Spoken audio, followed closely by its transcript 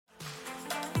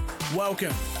Welcome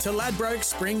to Ladbrokes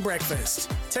Spring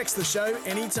Breakfast. Text the show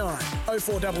anytime.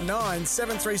 0499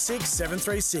 736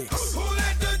 736.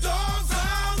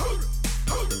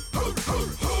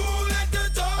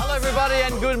 Hello everybody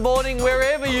and good morning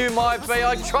wherever you might be.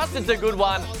 I trust it's a good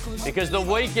one because the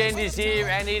weekend is here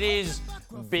and it is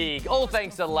big. All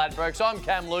thanks to Ladbrokes. I'm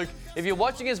Cam Luke. If you're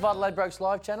watching us via Ladbrokes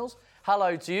live channels,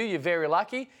 hello to you. You're very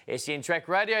lucky. SEN Track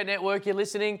Radio Network, you're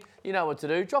listening. You know what to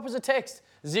do. Drop us a text.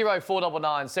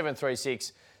 0499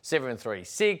 736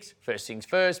 736. First things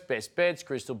first, best bets,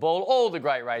 crystal ball, all the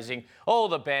great racing, all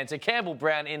the banter. Campbell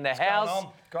Brown in the house.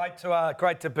 Great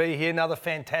to be here. Another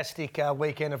fantastic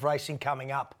weekend of racing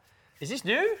coming up. Is this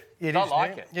new? It I is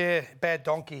like new. it. Yeah, Bad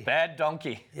Donkey. Bad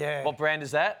Donkey. Yeah. What brand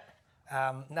is that?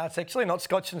 No, it's actually not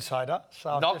Scotch and soda.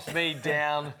 So Knocked me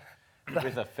down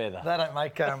with a feather. They don't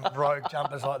make rogue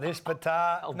jumpers like this, but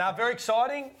no, very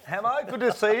exciting. Hammo, good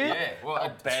to see you. Yeah,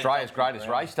 well, Australia's greatest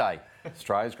race day.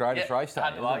 Australia's greatest race day.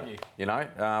 Hard to argue. You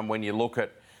know, when you look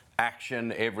at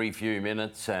action every few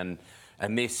minutes and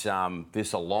this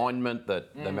alignment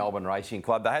that the Melbourne Racing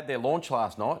Club, they had their launch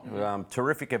last night.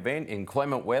 Terrific event in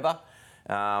clement weather.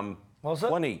 Was it?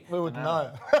 Quinny. We would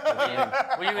know.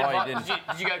 Were you invited?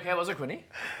 Did you go, Cal? Was it Quinny?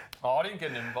 Oh, I didn't get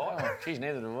an invite. Oh, geez,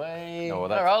 neither do we. No,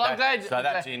 well, All right, I'm glad. So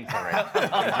that's incorrect.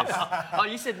 Oh,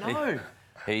 you said no.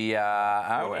 We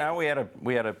had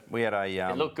a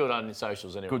It looked good on the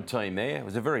socials anyway. good team there. It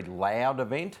was a very loud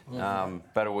event,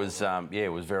 but it was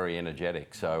it was very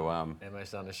energetic. So Emma's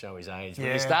starting to show his age.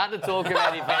 When you start to talk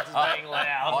about events as being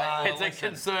loud, it's a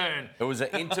concern. it was an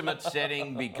intimate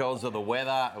setting because of the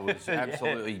weather. It was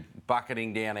absolutely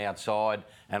bucketing down outside,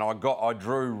 and I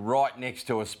drew right next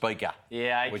to a speaker.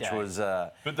 Yeah, okay. Which was.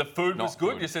 But the food was Not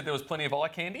good. good. You said there was plenty of eye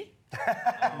candy. No,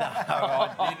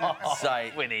 I didn't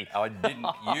say. Winnie. I didn't.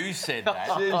 You said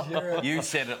that. You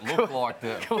said it looked like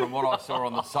from what I saw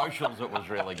on the socials, it was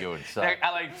really good. So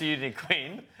Hello to you, Nick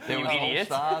Quinn. There You was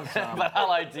idiot. all stars, But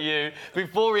hello to you.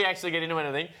 Before we actually get into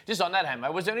anything, just on that,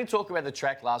 Hammo, was there any talk about the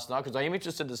track last night? Because I am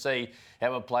interested to see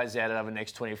how it plays out over the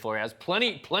next 24 hours.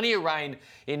 Plenty of rain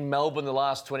in Melbourne the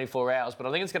last 24 hours, but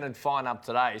I think it's going to fine up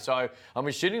today. So I'm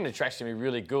assuming the track's going to be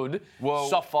really good. Well-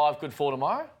 Soft 5, good 4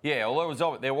 tomorrow? yeah,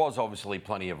 well, there was obviously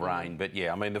plenty of rain, but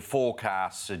yeah, I mean the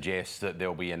forecast suggests that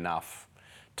there'll be enough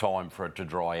time for it to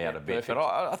dry out a bit. perfect.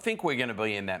 But I think we're going to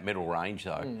be in that middle range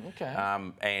though. okay.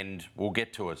 And we'll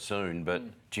get to it soon. But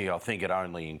gee, I think it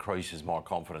only increases my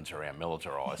confidence around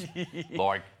militarised.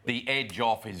 Like the edge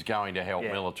off is going to help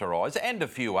militarise, and a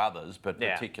few others, but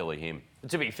particularly him.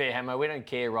 To be fair, Hammo, we don't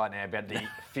care right now about the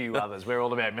few others. We're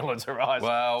all about militarised.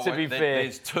 Well, to be fair.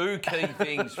 there's two key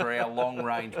things for our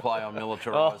long-range play on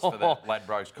militarised for that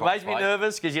Ladbrokes Cox Makes me plate.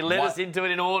 nervous because you led One- us into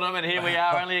it in autumn, and here we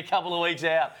are, only a couple of weeks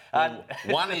out.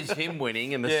 One is him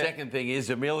winning, and the second thing is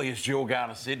Amelia's dual going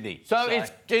to Sydney. So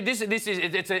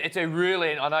it's a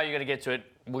really. I know you're going to get to it.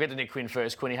 We'll get to Nick Quinn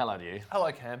first. Quinny, hello to you.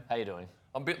 Hello, Cam. How you doing?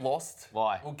 I'm a bit lost.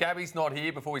 Why? Well, Gabby's not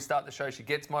here. Before we start the show, she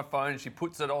gets my phone and she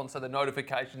puts it on so the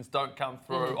notifications don't come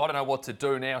through. I don't know what to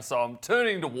do now, so I'm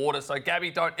turning to water. So,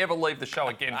 Gabby, don't ever leave the show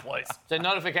again, please. So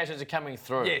notifications are coming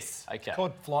through. Yes. Okay.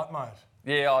 Called flight mode.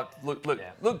 Yeah, look.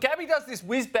 Gabby does this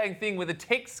whiz-bang thing where the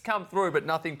texts come through but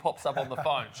nothing pops up on the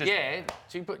phone. It's just- Yeah.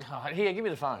 So you put here. Give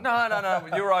me the phone. No.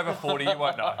 You're over 40. You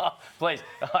won't know. Please.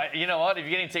 You know what? If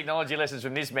you're getting technology lessons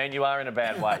from this man, you are in a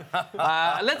bad way.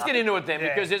 Let's get into it then,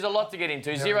 because there's a lot to get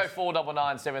into.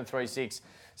 0499 736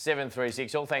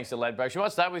 736. All thanks to Ladbrokes. We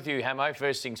might start with you, Hammo.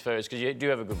 First things first, because you do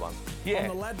have a good one. On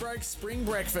the Ladbrokes Spring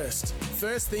Breakfast.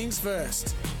 First things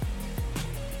first.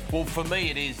 Well, for me,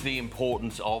 it is the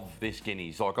importance of this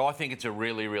Guineas. Like, I think it's a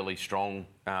really, really strong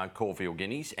Caulfield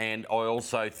Guineas, and I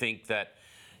also think that,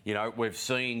 you know, we've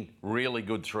seen really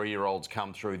good three-year-olds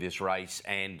come through this race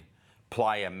and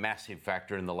play a massive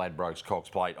factor in the Ladbrokes Cox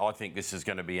Plate. I think this is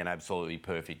going to be an absolutely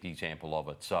perfect example of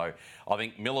it. So I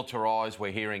think militarised,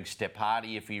 we're hearing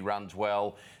Stepardi, if he runs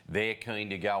well, they're keen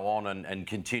to go on and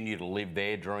continue to live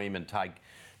their dream and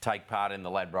take part in the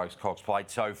Ladbrokes Cox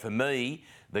Plate. So for me,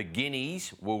 the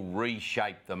Guineas will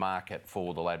reshape the market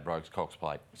for the Ladbrokes Cox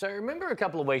Plate. So remember a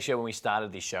couple of weeks ago when we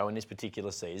started this show in this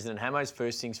particular season, and Hammo's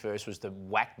first things first was to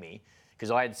whack me because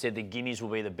I had said the Guineas will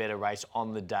be the better race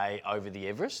on the day over the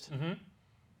Everest.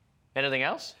 Anything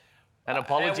else? An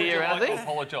apology or anything?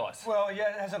 Apologise. Well,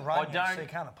 yeah, it hasn't rained yet, so you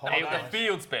can't apologise. The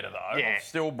field's better though. Yeah.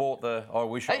 Still bought the I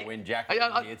wish I win jacket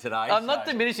here today. I'm not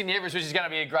diminishing the Everest, which is going to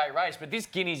be a great race, but this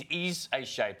Guineas is a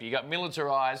shape. You got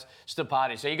militarised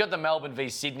Stapati. So you got the Melbourne v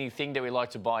Sydney thing that we like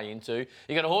to buy into.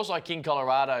 You got a horse like King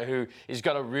Colorado who has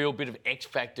got a real bit of X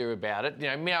factor about it.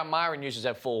 You know, Myron used to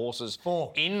have 4 horses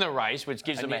in the race, which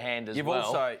gives them a hand as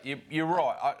well. You're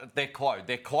right. They're close.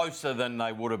 They're closer than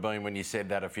they would have been when you said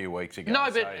that a few weeks ago. No,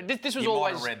 but this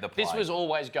was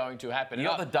always going to happen. You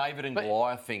got the David and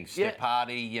Goliath thing.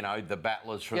 Stepparty, you know, the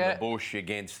battlers from the bush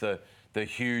against the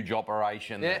huge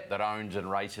operation that owns and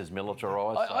races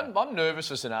militarised. I'm nervous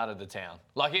for Sonata to town.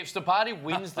 Like, if Stapati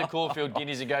wins the Caulfield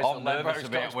Guineas and goes to the nervous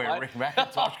about where Rick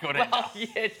McIntosh could end up.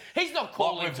 He's not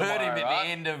calling we've heard him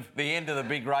at the end of the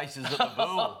big races at the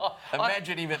Bull.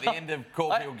 Imagine him at the end of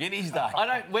Caulfield Guineas Day. I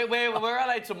don't. Where are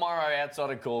they tomorrow outside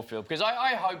of Caulfield? Because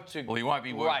I hope to. Well, he won't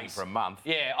be working for a month.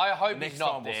 Yeah, I hope he's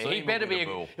not we'll there. He better be.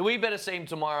 We better see him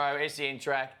tomorrow. SEN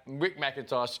track. Rick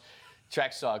McIntosh.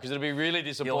 Trackside, because it'll be really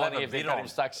disappointing if they got him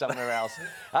stuck somewhere else.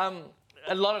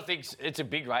 A lot of things. It's a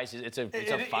big race. It's a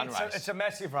fun race. It's a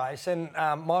massive race, and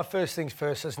my first things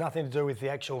first has nothing to do with the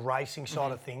actual racing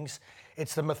side of things.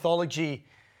 It's the mythology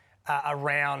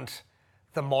around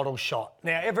the model shot.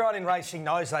 Now, everyone in racing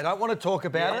knows they don't want to talk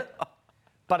about it,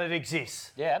 but it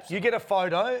exists. Yeah, absolutely. You get a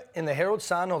photo in the Herald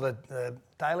Sun or the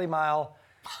Daily Mail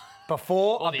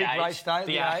before a big race day,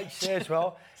 the Age as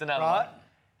well. It's another one.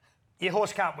 Your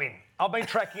horse can't win. I've been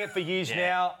tracking it for years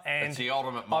now, and it's the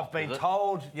ultimate mock, I've been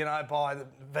told, you know, by the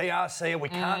VRC, we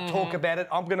can't talk about it.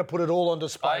 I'm going to put it all on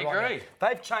display. I agree. Now.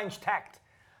 They've changed tact,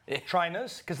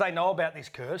 trainers, because they know about this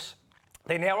curse.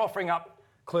 They're now offering up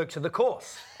clerks of the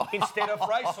course instead of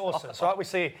racehorses. Right? We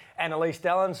see Annalise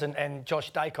Dallins and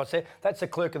Josh Dacos there. That's a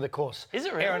clerk of the course. Is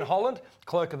it really? Aaron Holland,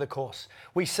 clerk of the course.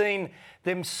 We've seen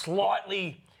them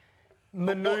slightly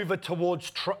manoeuvre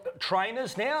towards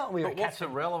trainers now. But what's the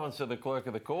relevance of the clerk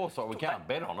of the course? Like, we can't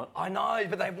bet on it. I know,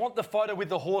 but they want the photo with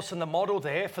the horse and the model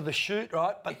there for the shoot,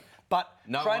 right? But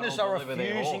trainers are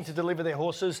refusing to deliver their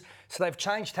horses. So they've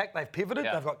changed tack, they've pivoted.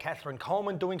 They've got Catherine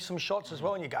Coleman doing some shots as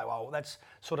well. And you go, oh, well, that's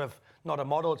sort of not a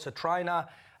model, it's a trainer.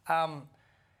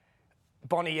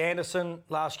 Bonnie Anderson,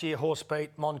 last year, horse beat.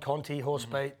 Mon Conti, horse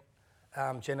beat.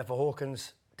 Jennifer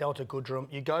Hawkins, Delta Goodrum.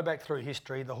 You go back through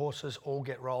history, the horses all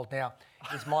get rolled. Now,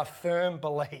 it's my firm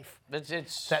belief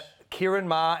that Kieran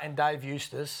Maher and Dave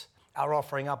Eustace are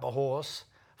offering up a horse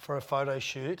for a photo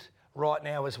shoot right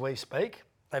now as we speak.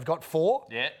 They've got 4.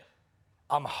 Yeah.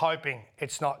 I'm hoping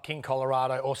it's not King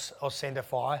Colorado or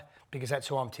Centerfire, because that's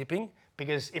who I'm tipping.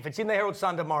 Because if it's in the Herald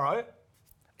Sun tomorrow,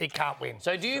 it can't win.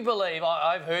 So do you believe,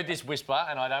 I've heard this whisper,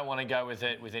 and I don't want to go with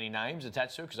it with any names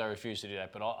attached to it because I refuse to do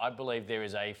that, but I believe there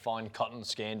is a fine cotton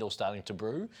scandal starting to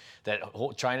brew that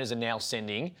trainers are now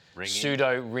sending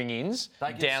pseudo ring-ins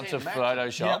down to photo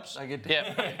shops. They can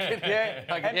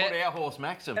put our horse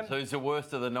Maxim, who's the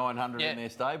worst of the 900 in their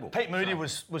stable. Pete Moody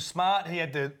was smart. He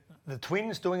had the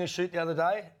twins doing a shoot the other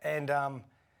day and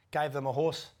gave them a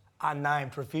horse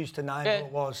unnamed, refused to name who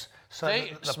it was. So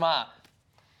smart.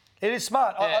 It is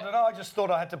smart. Yeah. I don't know. I just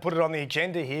thought I had to put it on the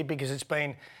agenda here because it's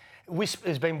been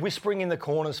whispering in the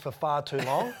corners for far too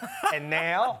long. And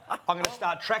now I'm going to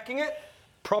start tracking it,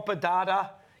 proper data,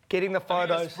 getting the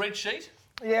photos. Spreadsheet?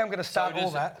 Yeah, I'm going to start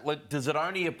all that. Does it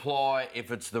only apply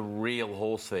if it's the real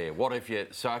horse there? What if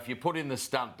if you put in the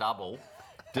stunt double,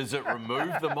 does it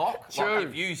remove the mock? True. Like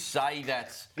if you say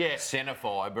that's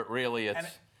Centerfire, but really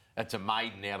it's a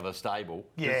maiden out of the stable.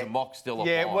 Yeah. Does the mock still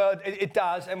apply? Yeah, well, it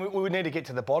does, and we need to get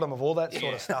to the bottom of all that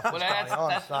sort of stuff that's going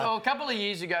on. Well, a couple of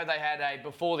years ago, they had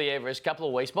before the Everest, a couple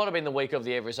of weeks, might have been the week of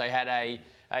the Everest, they had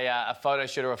a photo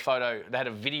shoot they had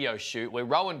a video shoot where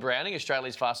Rowan Browning,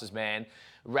 Australia's fastest man,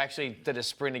 actually did a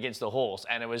sprint against the horse,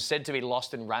 and it was said to be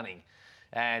lost in running.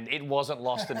 And it wasn't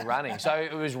lost in running. So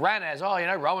it was ran as,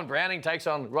 Rowan Browning takes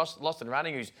on Lost in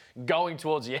Running, who's going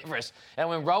towards the Everest. And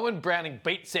when Rowan Browning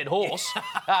beat said horse,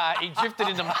 he drifted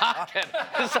into market.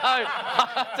 So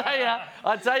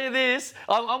I tell you this,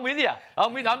 I'm with you.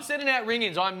 I'm sending out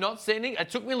ring-ins. I'm not sending. It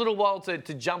took me a little while to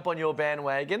jump on your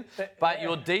bandwagon, but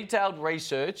your detailed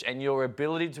research and your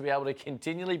ability to be able to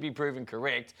continually be proven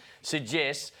correct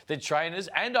suggests that trainers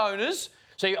and owners.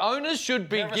 So your owners should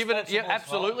be given it. Yeah,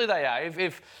 absolutely they are.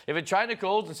 If a trainer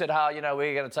calls and said,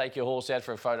 we're going to take your horse out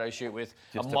for a photo shoot with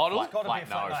a model.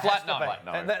 Flat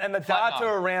no. And the data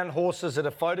around horses that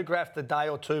are photographed the day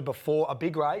or two before a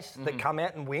big race that come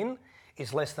out and win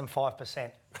is less than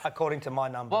 5%, according to my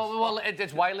numbers. Well,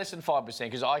 it's way less than 5%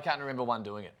 because I can't remember one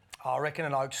doing it. I reckon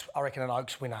an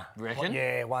Oaks winner. Reckon?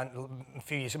 Yeah, a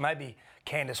few years. Maybe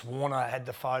Candice Warner had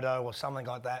the photo or something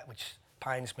like that, which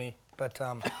pains me.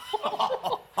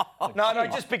 but no,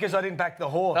 just because I didn't back the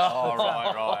horse. Oh,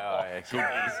 right.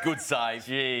 Good save.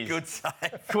 Jeez. Good save.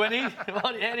 Quinny,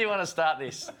 how do you want to start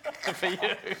this for you?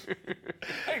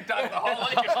 He dug the hole.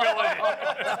 He can fill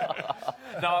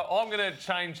it in. No, I'm going to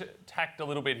change tact a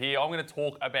little bit here. I'm going to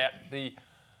talk about the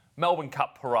Melbourne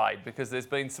Cup Parade because there's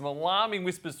been some alarming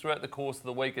whispers throughout the course of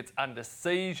the week. It's under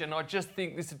siege, and I just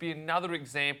think this would be another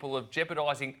example of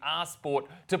jeopardising our sport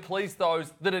to please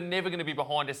those that are never going to be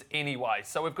behind us anyway.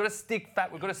 So we've got to stick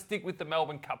fat. We've got to stick with the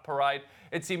Melbourne Cup Parade.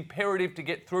 It's imperative to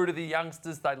get through to the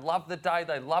youngsters. They love the day.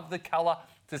 They love the colour.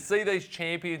 To see these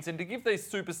champions and to give these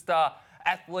superstar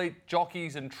athlete,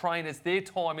 jockeys and trainers their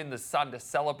time in the sun to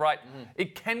celebrate.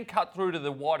 It can cut through to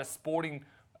the wider sporting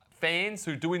fans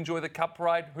who do enjoy the Cup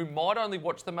Parade, who might only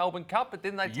watch the Melbourne Cup, but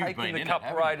then they take in the Cup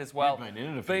Parade as well. You've been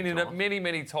in it a few Been in it times. many,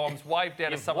 many times, waved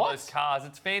out of some of those cars.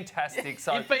 It's fantastic.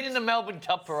 So You've been in the Melbourne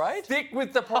Cup Parade? stick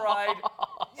with the parade.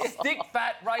 Stick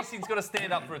fat. Racing's got to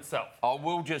stand up for itself. I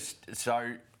will just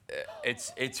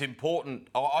it's important.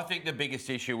 I think the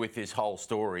biggest issue with this whole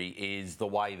story is the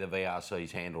way the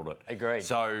VRC's handled it. Agreed.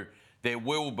 So there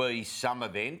will be some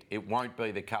event. It won't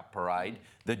be the Cup Parade.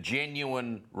 The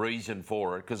genuine reason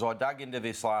for it, because I dug into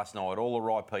this last night. All the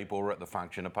right people were at the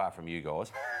function, apart from you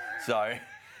guys.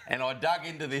 And I dug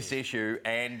into this issue,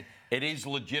 and it is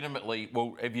legitimately.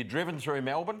 Well, have you driven through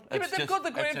Melbourne? Yeah, but they've got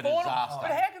the grand final.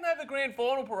 But how can they have the grand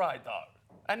final parade though?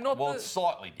 And not Well, it's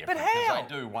slightly different But how?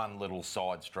 because they do one little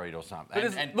side street or something.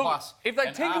 But And look, plus, if they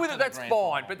and tinker with after it, the that's grand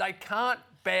fine. final- But they can't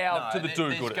bow to the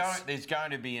do-gooders. There's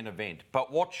going to be an event.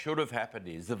 But what should have happened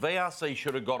is the VRC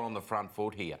should have got on the front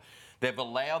foot here. They've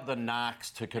allowed the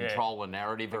narcs to control the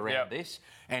narrative around this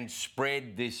and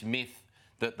spread this myth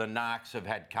that the narcs have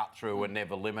had cut through and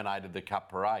they've eliminated the Cup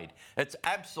Parade. It's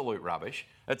absolute rubbish.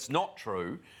 It's not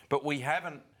true. But we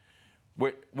haven't.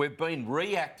 We've been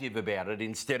reactive about it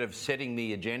instead of setting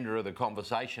the agenda of the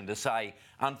conversation to say,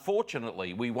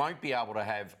 unfortunately, we won't be able to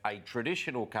have a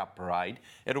traditional Cup Parade.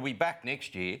 It'll be back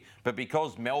next year, but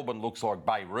because Melbourne looks like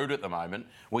Beirut at the moment,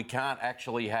 we can't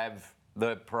actually have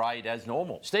the parade as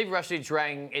normal. Steve Rustage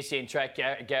rang SEN Track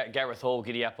Gareth Hall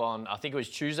giddy up on, I think it was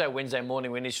Tuesday, Wednesday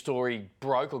morning when this story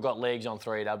broke or got legs on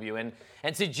 3AW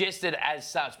and suggested as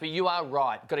such. But you are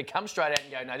right. Got to come straight out and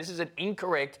go, no, this is an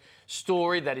incorrect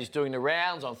story that is doing the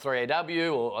rounds on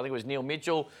 3AW, or I think it was Neil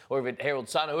Mitchell, or even Herald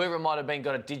Sun, or whoever it might have been,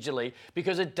 got it digitally,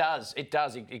 because it does. It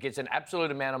gets an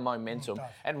absolute amount of momentum.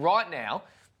 And right now,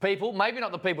 people, maybe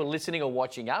not the people listening or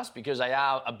watching us because they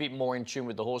are a bit more in tune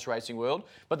with the horse racing world,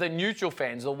 but the neutral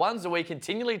fans, the ones that we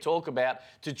continually talk about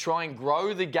to try and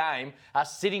grow the game, are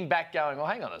sitting back going, oh,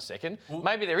 hang on a second.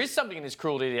 Maybe there is something in this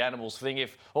cruelty to the animals thing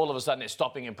if all of a sudden they're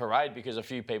stopping in parade because a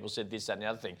few people said this, that and the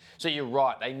other thing. So you're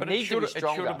right. They need to be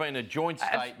stronger. It should have been a joint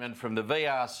statement from the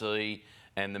VRC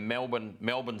and the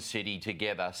Melbourne City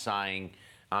together saying,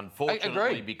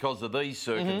 unfortunately, because of these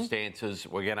circumstances,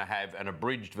 we're going to have an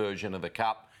abridged version of the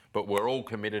Cup, but we're all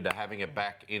committed to having it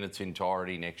back in its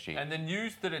entirety next year. And the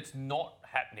news that it's not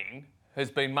happening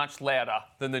has been much louder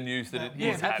than the news that it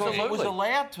is happening. It was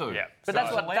allowed to. Yeah. But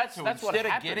that's what Instead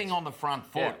of happens. getting on the front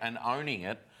foot and owning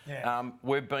it,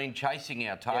 we've been chasing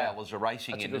our tail as a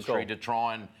racing industry to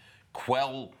try and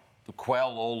quell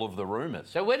all of the rumours.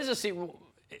 So where does it sit?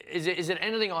 Is it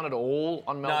anything on at all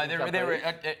on Melbourne? No,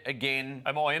 again.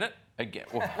 Am I in it? Again.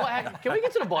 Can we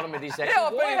get to the bottom of this?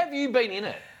 Why have you been in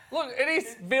it? Look, it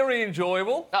is very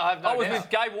enjoyable. Oh, I have no I was doubt. with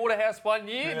Gay Waterhouse one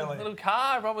year, in a little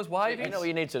car, everyone was waving. You know what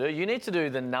you need to do? You need to do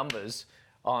the numbers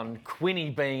on Quinny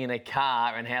being in a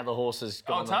car and how the horses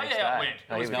got I'll on the tell next you how it day. went.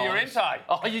 It was Fiorente.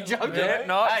 Oh, you joking? Yeah,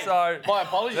 no, Hey, so... my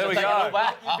apologies. There we I'll take it go. all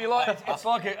back. It'd be like, it's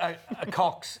like a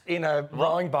cox in a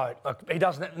rowing boat. Like, he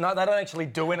doesn't. No, they don't actually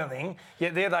do anything.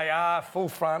 Yet there they are, full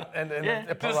front, and the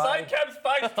The parade. Cap's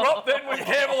face dropped then with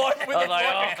Campbell with it's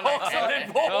like a cox on their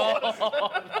board.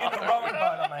 In the rowing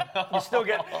boat, I mean. You still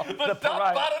get the Duck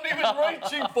parade. button, he was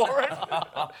reaching for it.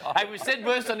 Hey, we said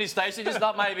burst on this station, just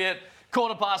not maybe at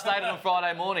 8:15 on a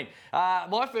Friday morning.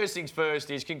 My first things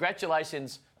first is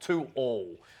congratulations to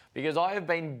all. Because I have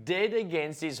been dead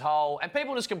against this whole... And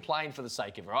people just complain for the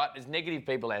sake of it, right? There's negative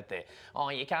people out there. Oh,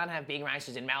 you can't have big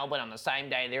races in Melbourne on the same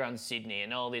day they're on Sydney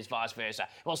and all this vice versa.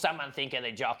 Well, someone think of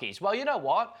the jockeys. Well, you know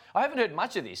what? I haven't heard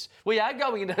much of this. We are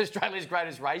going into Australia's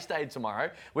greatest race day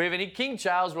tomorrow. We have in King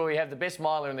Charles where we have the best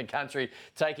miler in the country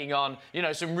taking on, you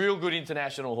know, some real good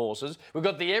international horses. We've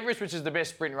got the Everest, which is the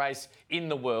best sprint race in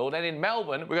the world. And in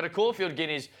Melbourne, we've got a Caulfield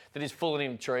Guineas that is full of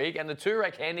intrigue and the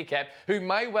Toorak Handicap, who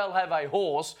may well have a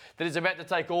horse that is about to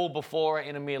take all before her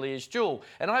in Amelia's Jewel.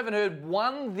 And I haven't heard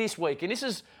one this week. And this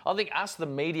is, I think us, the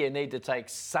media, need to take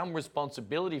some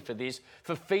responsibility for this,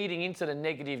 for feeding into the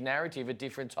negative narrative at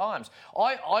different times.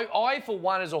 I, for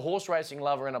one, as a horse racing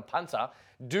lover and a punter,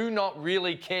 do not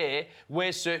really care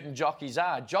where certain jockeys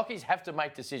are. Jockeys have to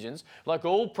make decisions, like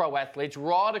all pro athletes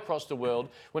right across the world,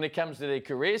 when it comes to their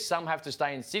careers. Some have to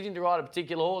stay in Sydney to ride a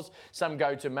particular horse, some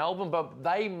go to Melbourne, but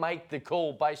they make the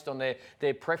call based on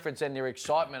their preference and their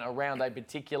excitement around a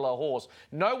particular horse.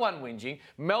 No one whinging.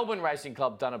 Melbourne Racing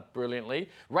Club done it brilliantly.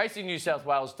 Racing New South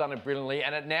Wales done it brilliantly,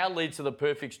 and it now leads to the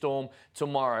perfect storm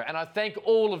tomorrow. And I thank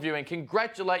all of you and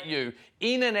congratulate you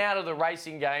in and out of the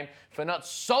racing game for not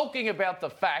sulking about the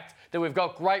fact that we've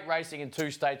got great racing in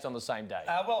 2 states on the same day.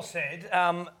 Well said.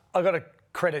 I've got to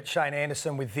credit Shane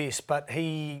Anderson with this, but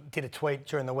he did a tweet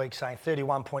during the week saying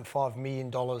 $31.5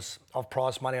 million of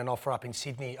prize money on offer up in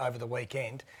Sydney over the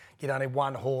weekend. Yet only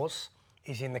one horse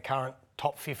is in the current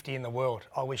top 50 in the world.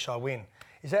 I wish I win.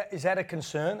 Is that a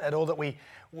concern at all, that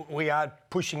we are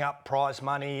pushing up prize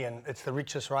money and it's the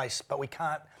richest race, but we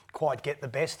can't quite get the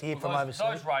best here from overseas?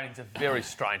 Those ratings are very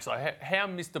strange. Like how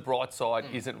Mr.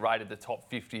 Brightside isn't rated the top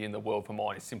 50 in the world for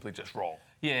mine is simply just wrong.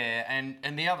 Yeah,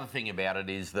 and the other thing about it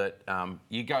is that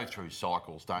you go through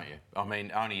cycles, don't you? I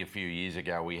mean, only a few years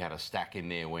ago we had a stack in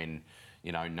there when,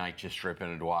 you know, Nature Strip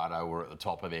and Eduardo were at the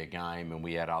top of their game, and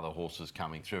we had other horses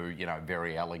coming through, you know,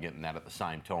 very elegant and that at the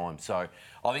same time. So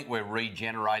I think we're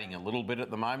regenerating a little bit at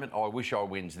the moment. I wish I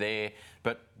wins there,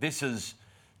 but this is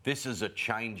a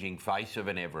changing face of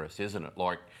an Everest, isn't it?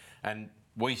 Like, and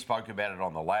we spoke about it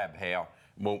on the lab, how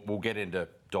we'll get into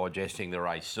digesting the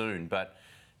race soon, but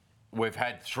we've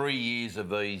had 3 years of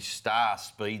these star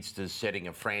speedsters setting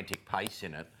a frantic pace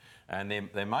in it, and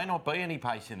there may not be any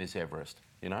pace in this Everest,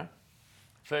 you know?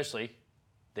 Firstly,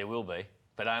 there will be,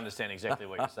 but I understand exactly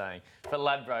what you're saying. For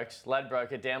Ladbrokes,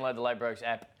 download the Ladbrokes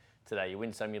app today. You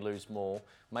win some, you lose more.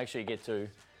 Make sure you get to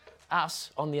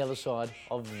us on the other side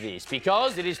of this,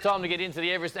 because it is time to get into the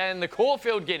Everest and the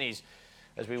Caulfield Guineas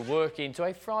as we work into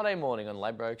a Friday morning on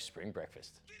Ladbrokes Spring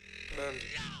Breakfast.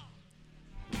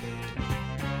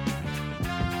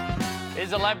 Here's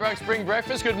the Ladbrokes Spring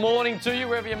Breakfast. Good morning to you,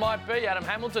 wherever you might be. Adam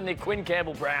Hamilton, Nick Quinn,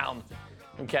 Campbell Brown,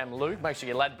 and Cam Luke. Make sure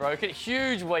you Ladbroke it.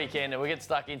 Huge weekend, and we get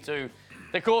stuck into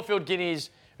the Caulfield Guineas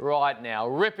right now.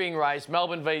 Ripping race,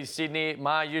 Melbourne v Sydney.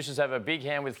 Mar Eustace have a big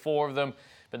hand with 4 of them,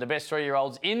 but the best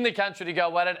 3-year-olds in the country to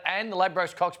go at it. And the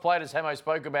Ladbrokes Cox Plate, as Hammo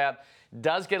spoke about,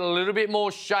 does get a little bit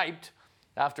more shaped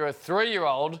after a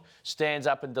 3-year-old stands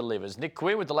up and delivers. Nick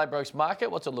Quinn with the Ladbrokes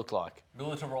market, what's it look like?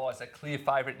 Militarise, a clear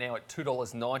favourite now at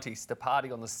 $2.90.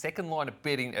 Stepardi on the second line of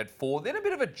betting at 4. Then a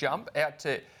bit of a jump out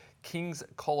to King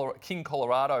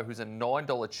Colorado, who's a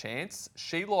 $9 chance.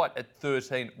 She Light at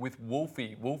 13 with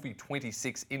Wolfie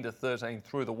 26 into 13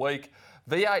 through the week.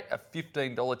 V8 a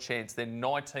 $15 chance, then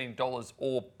 $19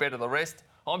 or better the rest.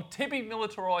 I'm tipping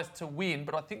Militarise to win,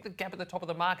 but I think the gap at the top of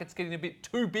the market's getting a bit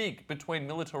too big between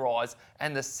Militarise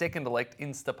and the second elect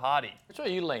in Stepardi. Which way are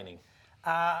you leaning?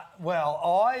 Well,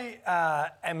 I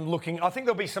am looking. I think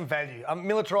there'll be some value.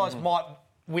 Militarise might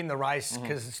win the race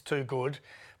because it's too good,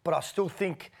 but I still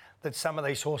think that some of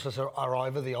these horses are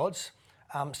over the odds.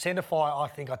 Centrefire, I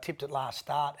think I tipped it last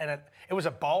start, and it was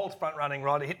a bold front running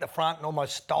ride. It hit the front and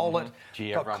almost stole it.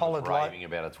 Gee, got everyone was raving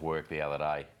about its work the other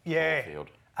day. Yeah. Caulfield.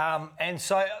 And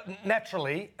so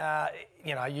naturally,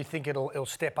 you know, you think it'll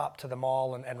step up to the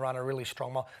mile and run a really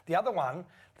strong mile. The other one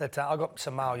that I got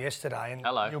some mail yesterday,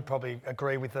 and you'll probably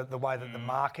agree with the way that the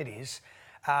market is.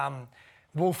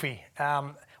 Wolfie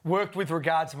worked with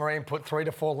Regards Marine, put 3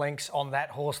 to 4 lengths on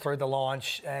that horse through the line,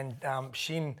 and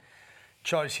Shin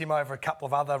chose him over a couple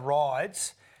of other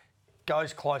rides.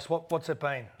 Goes close. What's it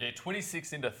been? Yeah,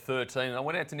 26 into 13. I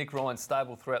went out to Nick Ryan's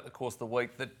stable throughout the course of the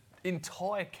week. The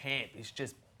entire camp is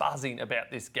just buzzing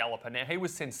about this galloper. Now, he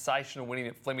was sensational winning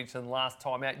at Flemington last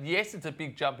time out. Yes, it's a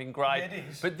big jump in grade, Yeah, it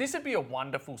is. but this would be a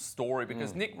wonderful story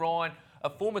because Nick Ryan, a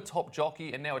former top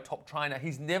jockey and now a top trainer,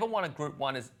 he's never won a Group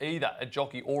 1 as either a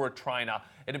jockey or a trainer.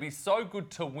 It'd be so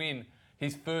good to win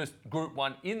his first Group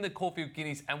 1 in the Caulfield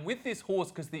Guineas. And with this horse,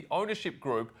 because the ownership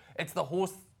group, it's the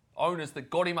horse owners that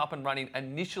got him up and running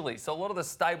initially. So a lot of the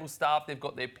stable staff, they've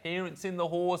got their parents in the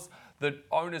horse, the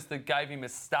owners that gave him a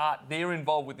start, they're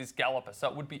involved with this galloper. So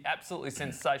it would be absolutely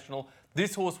sensational.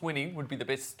 This horse winning would be the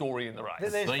best story in the race.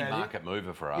 There's The value. market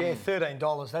mover for us. Yeah,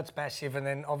 $13, that's massive. And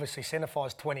then obviously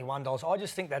Centrefire's $21. I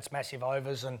just think that's massive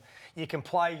overs, and you can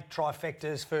play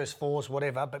trifectas, first fours,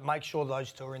 whatever, but make sure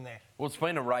those 2 are in there. Well, it's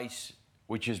been a race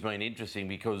which has been interesting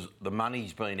because the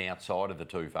money's been outside of the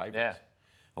 2 favourites. Yeah.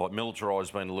 Like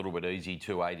Militarize's been a little bit easy,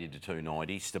 280 to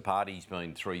 290. Stapati's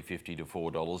been $3.50 to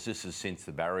 $4. This is since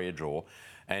the barrier draw.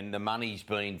 And the money's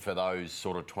been for those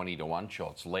sort of 20 to 1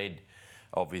 shots, led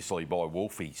obviously by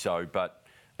Wolfie. So, but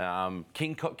can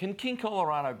King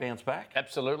Colorado bounce back?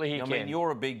 Absolutely, he can. I mean,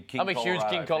 you're a big King Colorado I'm a huge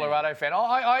King Colorado fan.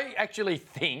 I actually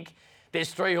think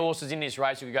there's 3 horses in this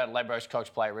race if you go to Ladbrokes Cox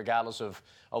Play, regardless of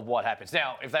what happens.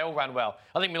 Now, if they all run well,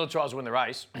 I think Militarize will win the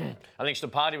race. I think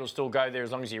Stapati will still go there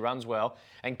as long as he runs well.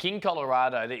 And King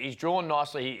Colorado, he's drawn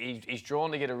nicely. He's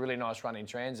drawn to get a really nice run in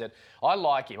transit. I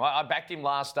like him. I backed him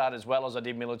last start as well as I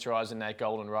did Militarize in that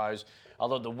Golden Rose.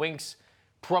 Although the Winks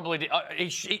probably did.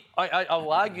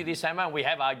 I'll argue this, Hammo, and we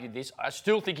have argued this. I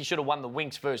still think he should have won the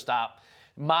Winks first up.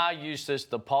 Eustace,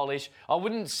 the Polish. I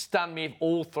wouldn't stun me if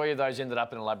all 3 of those ended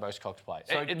up in a Ladbrokes Cox Play.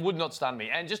 So it would not stun me.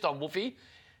 And just on Wolfie,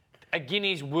 a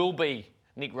Guineas will be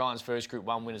Nick Ryan's first Group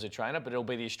 1 win as a trainer, but it'll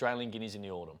be the Australian Guineas in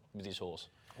the autumn with this horse.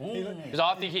 Because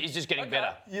I think he's just getting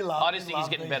better. I just think he's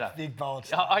getting better. Big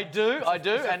bolts. I do.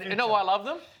 And you know why I love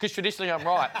them? Because traditionally I'm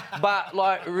right. But,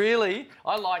 like, really,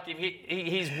 I like him.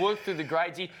 He's worked through the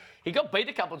grades. He got beat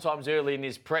a couple of times early in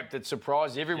his prep that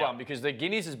surprised everyone because the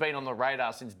Guineas has been on the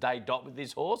radar since day dot with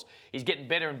this horse. He's getting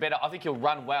better and better. I think he'll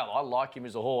run well. I like him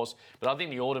as a horse, but I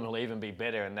think the autumn he'll even be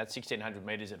better, and that 1,600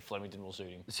 metres at Flemington will suit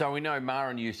him. So we know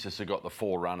and Eustace have got the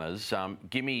 4 runners.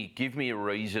 Give me a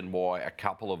reason why a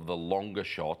couple of the longer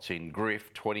shots in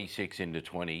Griff, 26 into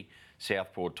 20,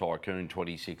 Southport Tycoon,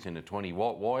 26 into 20.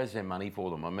 Why is there money for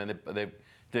them? I mean,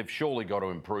 they've surely got to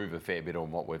improve a fair bit on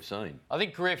what we've seen. I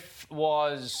think Griff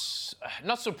was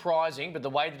not surprising, but the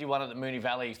way that he won at the Moonee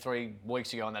Valley 3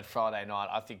 weeks ago on that Friday night,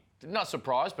 I think, not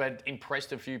surprised, but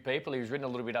impressed a few people. He was ridden a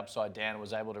little bit upside down and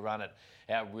was able to run it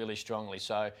out really strongly.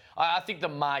 So I think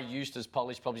the Eustace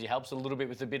polish probably helps a little bit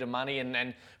with a bit of money,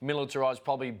 and Militarize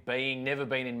probably never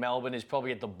been in Melbourne is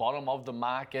probably at the bottom of the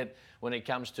market when it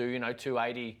comes to,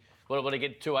 280. What did he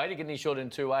get? 280? Getting short in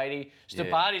 280.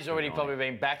 Stapati's already probably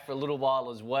been back for a little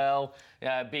while as well.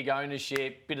 Big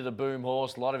ownership, bit of the boom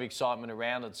horse, a lot of excitement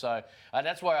around it. So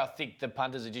that's why I think the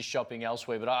punters are just shopping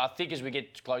elsewhere. But I think as we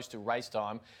get close to race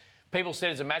time, people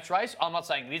said it's a match race. I'm not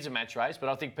saying it is a match race, but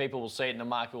I think people will see it and the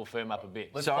market will firm up a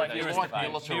bit. So nearest the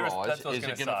pin. Is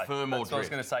it going to firm or drift? That's what I was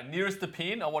going to say. Nearest the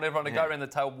pin, I want everyone to go around the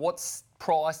table. What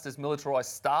price does Militarize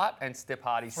start and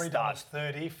Stephardy start?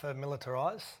 $3.30 for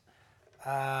Militarize.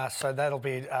 So that'll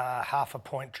be half a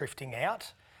point drifting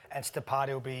out, and Stapati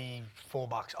will be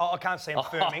 $4. I can't see them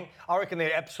firming. I reckon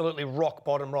they're absolutely rock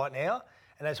bottom right now,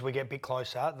 and as we get a bit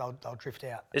closer, they'll drift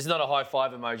out. This is not a high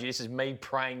five emoji. This is me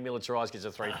praying Militarize gets a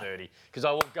 3.30 because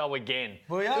I will go again.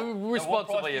 Will you?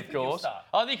 Responsibly, of course.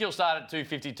 I think he'll start at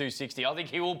 250, 260. I think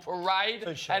he will parade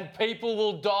and people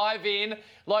will dive in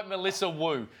like Melissa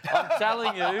Wu. I'm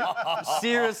telling you,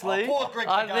 seriously,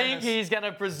 I think he's going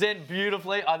to present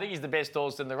beautifully. I think he's the best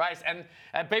horse in the race. And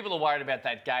people are worried about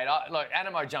that gate.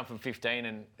 Animo jumped from 15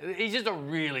 and he's just a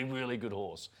really, really good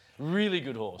horse. Really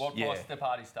good horse. What price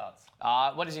Stephardy starts?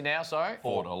 What is he now, sorry?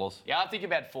 $4. Yeah, I think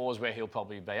about 4 is where he'll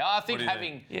probably be. I think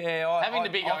having the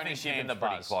big ownership in the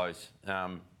buzz. Close.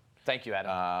 Thank you,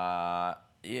 Adam.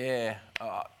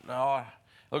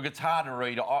 Look, it's hard to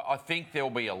read. I think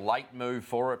there'll be a late move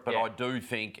for it, but I do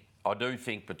think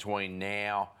between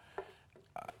now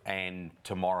and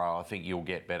tomorrow, I think you'll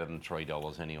get better than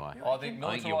 $3 anyway. I think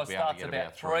Militarize starts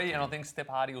about 3, and I think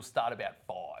Stephardy will start about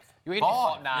 5. You reckon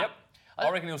 5? Nah. Yep. I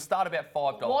reckon he'll start about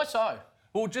 $5. Why so?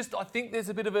 Well, I think there's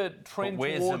a bit of a trend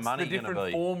towards the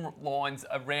different form lines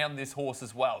around this horse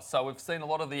as well. So we've seen a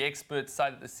lot of the experts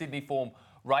say that the Sydney form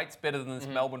rates better than this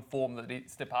Melbourne form that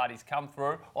Stephardy's come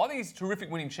through. I think he's a terrific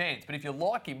winning chance, but if you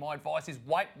like him, my advice is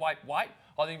wait.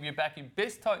 I think if you're backing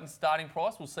best total starting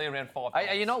price, we'll see around $5.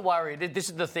 Are you not worried? This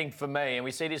is the thing for me, and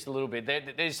we see this a little bit.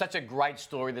 There's such a great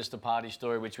story, the Stapati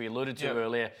story, which we alluded to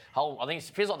earlier. I think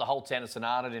it feels like the whole town of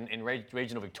Sonata in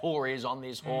regional Victoria is on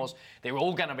this horse. They're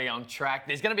all going to be on track.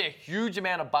 There's going to be a huge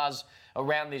amount of buzz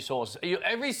around this horse.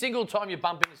 Every single time you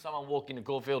bump into someone walking to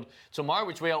Caulfield tomorrow,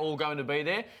 which we are all going to be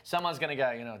there, someone's going to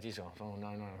go, no,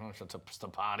 it's a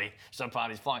party.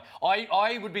 Stapati's flying.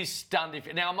 I would be stunned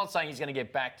if... Now, I'm not saying he's going to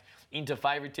get backed into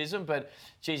favouritism, but,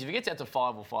 geez, if he gets out to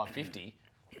 5 or 5.50...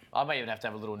 I may even have to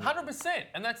have a little... 100%,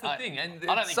 and that's the thing. And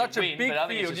I don't it's think such he'll a big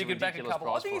field, you can back a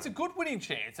couple. I think it's a good winning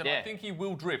chance, and I think he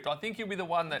will drift. I think he'll be the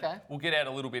one that will get out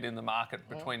a little bit in the market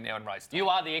between now and race time. You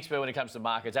are the expert when it comes to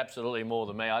markets, absolutely more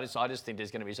than me. I just think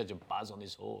there's going to be such a buzz on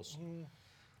this horse.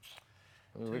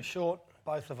 Too short.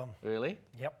 both of them. Really?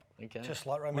 Yep. Okay. Just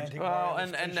like romantic. Well,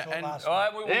 Warriors, and too short last All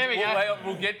right, week. There we go.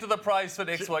 We'll get to the praise for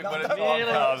next week when it's don't time worry.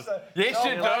 comes. No Yes,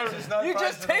 you praises, no do. You praise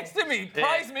just at all. texted me.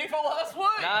 Praise me for last week.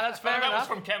 No, that's fair That enough. was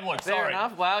from Campbell. Fair Sorry.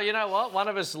 enough. Well, you know what? One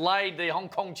of us laid the Hong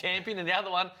Kong champion and the other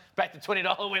one back to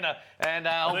 $20 winner. And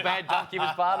old Bad Donkey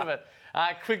was part of it.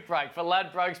 Quick break for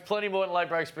Ladbrokes. Plenty more than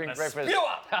Ladbrokes Spring Breakfast spew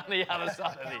up. on the other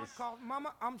side of this.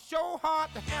 Mama, I'm so hard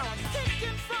to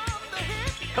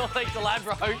Well, thanks to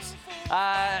Ladbrokes.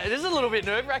 It is a little bit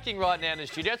nerve-wracking right now in the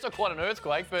studio. It's not quite an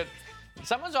earthquake, but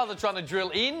someone's either trying to drill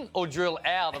in or drill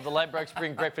out of the Ladbrokes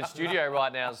Spring Breakfast studio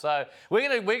right now. So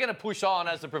we're gonna push on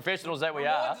as the professionals that we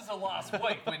are. Reminds us of last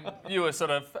week when you were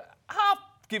sort of half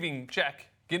giving Jack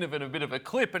Ginnivan a bit of a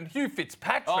clip, and Hugh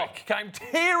Fitzpatrick came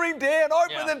tearing down,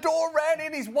 opened the door, ran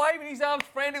in, he's waving his arms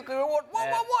frantically. What?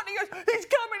 He goes, he's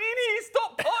coming in here,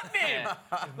 stop potting him.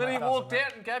 Then he walked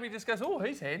out, and Gabby just goes, oh,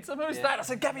 he's handsome. Who's that? I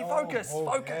said, Gabby, focus.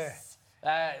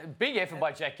 Big effort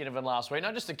by Jack Ginnivan last week,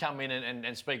 not just to come in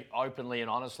and speak openly and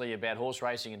honestly about horse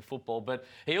racing and football, but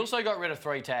he also got rid of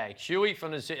 3 tags. Huey from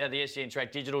the SCN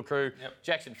Track Digital crew,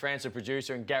 Jackson France, the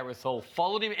producer, and Gareth Hall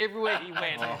followed him everywhere he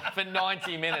went for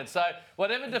 90 minutes. So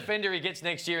whatever defender he gets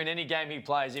next year in any game he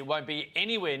plays, it won't be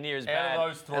anywhere near as bad Out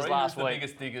of those 3, as last who's the week.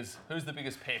 biggest diggers? Who's the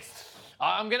biggest pest?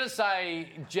 I'm going to say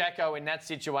Jacko in that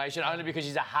situation, only because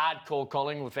he's a hardcore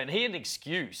Collingwood fan. He had an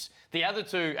excuse. The other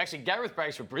 2, actually, Gareth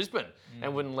breaks for Brisbane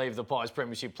and wouldn't leave the Pies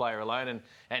Premiership player alone.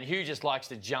 And Hugh just likes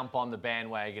to jump on the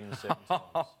bandwagon at certain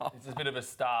times. He's a bit of a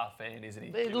star fan, isn't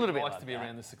he? A little bit He likes like to be that.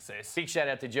 around the success. Big shout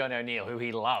out to Johnny O'Neill, who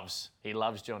he loves. He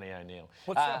loves Johnny O'Neill.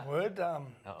 What's that word?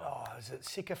 Is it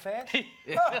sycophant? Oh,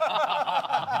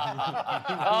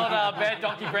 no, Bad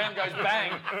Donkey Brown goes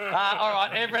bang. All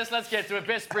right, Everest, let's get to it.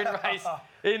 Best sprint race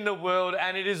in the world,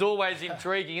 and it is always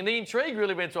intriguing. And the intrigue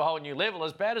really went to a whole new level.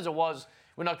 As bad as it was,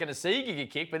 we're not going to see Giga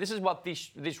Kick, but this is what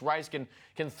this race can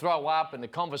throw up, and the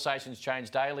conversations change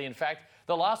daily. In fact,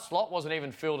 the last slot wasn't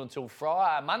even filled until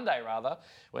Monday,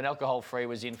 when alcohol-free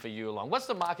was in for Yulong. What's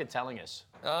the market telling us?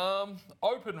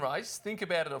 Open race, think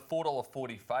about it, a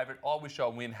 $4.40 favourite. I Wish I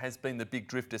Win has been the big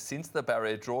drifter since the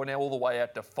barrier draw, now all the way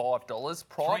out to $5.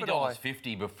 Private Eye,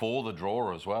 $3.50 before the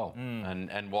draw as well.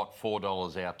 And what,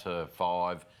 $4 out to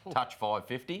 $5, touch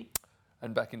 $5.50?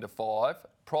 and back into 5.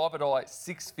 Private Eye,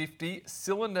 $6.50.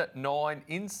 Cylinder, $9.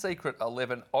 In Secret,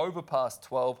 $11. Overpass,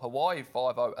 $12. Hawaii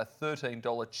 5-0, a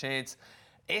 $13 chance.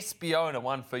 Espiona,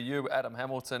 one for you, Adam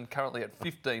Hamilton, currently at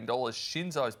 $15.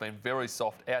 Shinzo's been very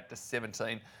soft, out to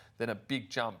 $17. Then a big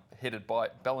jump headed by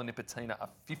Bellinipatina, a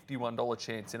 $51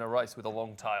 chance in a race with a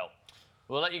long tail.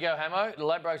 We'll let you go, Hammo. The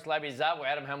Ladbrokes Lab is up, where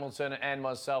Adam Hamilton and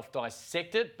myself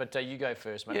dissect it, but you go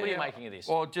first, mate. What are you making of this?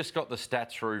 Well, just got the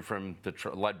stats through from the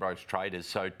Ladbrokes traders.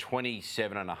 So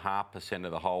 27.5%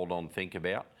 of the hold on Think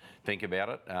About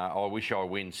it. I Wish I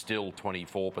Win, still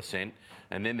 24%.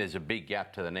 And then there's a big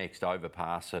gap to the next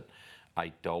Overpass at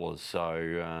 $8.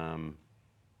 So,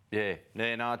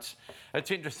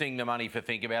 it's interesting, the money for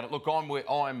Think About It. Look, I'm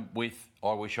with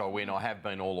I Wish I Win. I have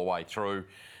been all the way through.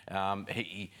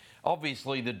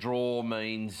 Obviously, the draw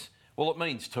means, it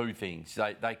means 2 things.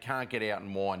 They can't get out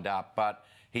and wind up, but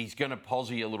he's going to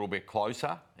posse a little bit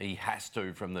closer. He has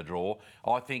to from the draw.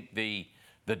 I think the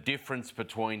difference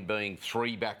between being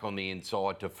 3 back on the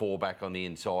inside to 4 back on the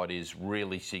inside is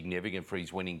really significant for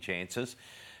his winning chances.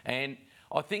 And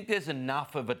I think there's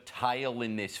enough of a tail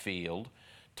in this field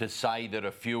to say that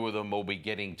a few of them will be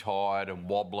getting tired and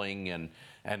wobbling, and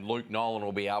Luke Nolan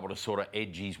will be able to sort of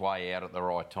edge his way out at the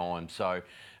right time. So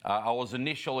I was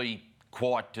initially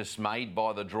quite dismayed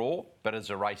by the draw, but as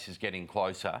the race is getting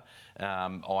closer,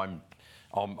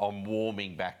 I'm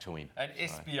warming back to him. And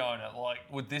Espiona,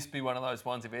 would this be one of those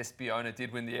ones, if Espiona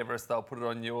did win the Everest, they'll put it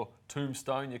on your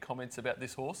tombstone, your comments about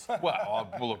this horse? Well,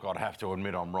 look, I'd have to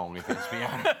admit I'm wrong if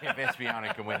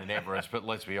Espiona can win an Everest, but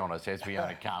let's be honest,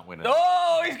 Espiona can't win it.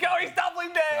 Oh, he's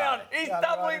doubling down! He's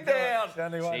doubling down!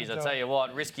 Jeez, I tell you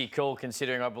what, risky call,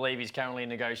 considering I believe he's currently in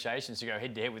negotiations to go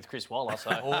head-to-head with Chris Waller.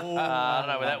 So I don't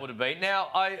know where that would have been. Now,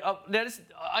 I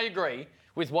agree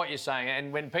with what you're saying,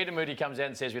 and when Peter Moody comes out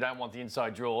and says we don't want the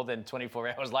inside draw, then 24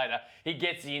 hours later he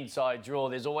gets the inside draw.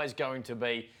 There's always going to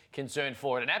be concern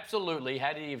for it, and absolutely,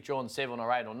 had he have drawn 7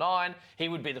 or 8 or 9, he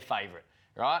would be the favourite,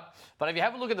 right? But if you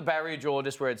have a look at the barrier draw,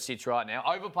 just where it sits right now,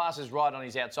 Overpass is right on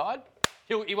his outside.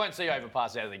 He won't see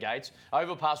Overpass out of the gates.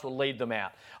 Overpass will lead them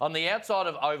out. On the outside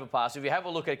of Overpass, if you have a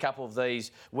look at a couple of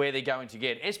these where they're going to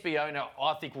get, Espiona,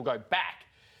 I think, will go back.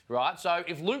 Right, so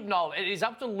if Luke Nolan, it is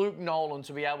up to Luke Nolan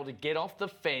to be able to get off the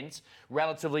fence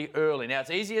relatively early. Now, it's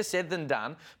easier said than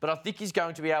done, but I think he's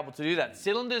going to be able to do that.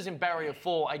 Cylinders in barrier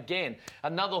 4, again,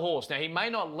 another horse. Now, he may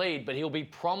not lead, but he'll be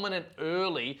prominent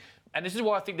early, And this is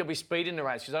why I think there'll be speed in the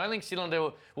race, because I don't think Cylinder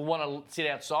will want to sit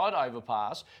outside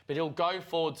Overpass, but he'll go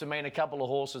forward to mean a couple of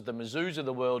horses, the Mizzous of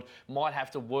the world, might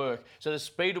have to work. So the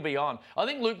speed will be on. I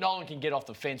think Luke Nolan can get off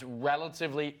the fence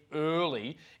relatively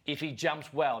early if he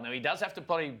jumps well. Now, he does have to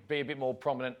probably be a bit more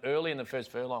prominent early in the first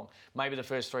furlong, maybe the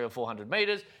first 300 or 400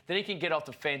 metres. Then he can get off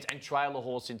the fence and trail the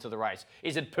horse into the race.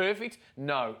 Is it perfect?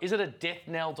 No. Is it a death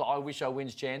knell to I Wish I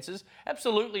Win's chances?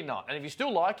 Absolutely not. And if you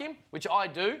still like him, which I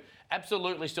do,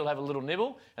 absolutely still have a little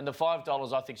nibble, and the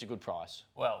 $5 I think is a good price.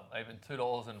 Well, even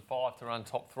 $2.05 to run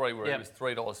top three, where it was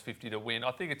 $3.50 to win.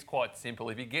 I think it's quite simple.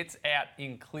 If he gets out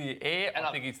in clear air,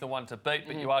 I think he's the one to beat,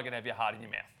 but you are going to have your heart in your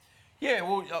mouth. Yeah,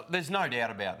 well, there's no doubt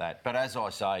about that. But as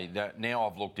I say, now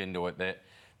I've looked into it, that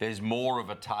there's more of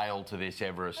a tail to this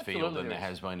Everest field than there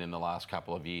has been in the last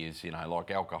couple of years, you know, like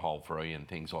alcohol-free and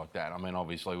things like that. I mean,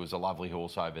 obviously it was a lovely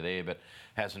horse over there, but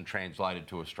hasn't translated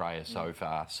to Australia so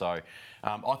far. So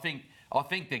I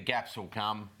think the gaps will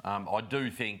come. I do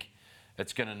think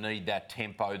it's going to need that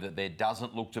tempo that there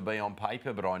doesn't look to be on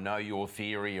paper, but I know your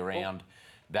theory around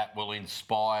that will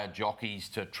inspire jockeys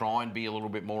to try and be a little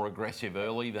bit more aggressive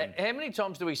early. Than How many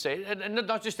times do we see it? And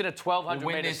not just in a 1,200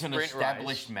 when metre there's an sprint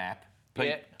established race. map,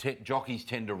 jockeys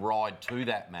tend to ride to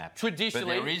that map.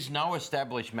 Traditionally. But there is no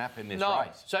established map in this No.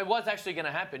 race. So what's actually going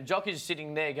to happen? Jockeys are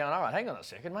sitting there going, all right, hang on a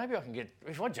second, maybe I can get,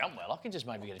 if I jump well, I can just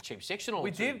maybe get a cheap sectional.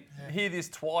 We did hear this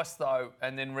twice, though,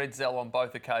 and then Red Zell on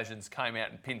both occasions came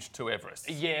out and pinched 2 Everest.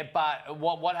 Yeah, but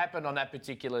what happened on that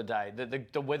particular day?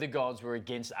 The weather gods were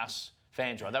against us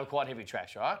fans, right? They were quite heavy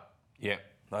tracks, right? Yeah,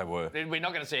 they were. We're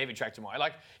not going to see heavy track tomorrow.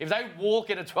 Like, if they walk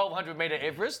at a 1,200 metre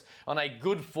Everest on a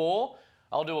good 4,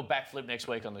 I'll do a backflip next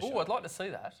week on the show. Oh, I'd like to see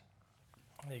that.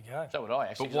 There you go. So would I,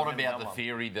 actually. But what about the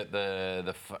theory that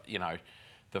the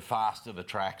faster the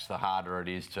tracks, the harder it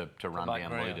is to run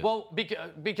down leaders? Well,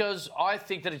 because I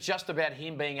think that it's just about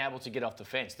him being able to get off the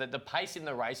fence. The pace in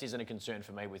the race isn't a concern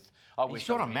for me. He's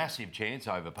got a massive chance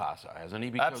over Paso, hasn't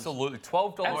he? Because Absolutely.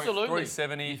 $12, Absolutely.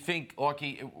 $3.70. you think,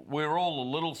 we're all a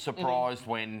little surprised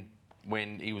when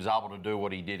he was able to do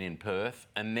what he did in Perth,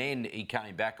 and then he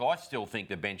came back. I still think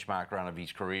the benchmark run of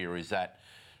his career is that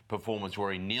performance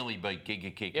where he nearly beat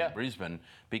Giga Kick in Brisbane,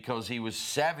 because he was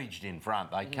savaged in front.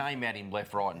 They came at him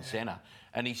left, right and centre,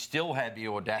 and he still had the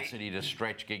audacity to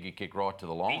stretch Giga Kick right to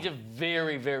the line. He's a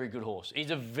very, very good horse.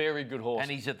 He's a very good horse. And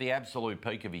he's at the absolute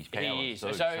peak of his powers. He is.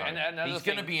 Too, so he's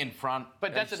going to be in front.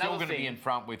 But that's he's still another going to be in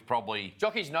front with probably...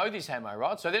 Jockeys know this, Hammo,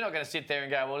 right? So they're not going to sit there and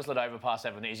go, well, just let Overpass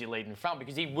have an easy lead in front,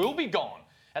 because he will be gone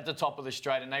at the top of the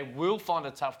straight, and they will find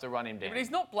it tough to run him down. But he's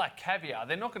not Black Caviar.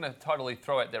 They're not going to totally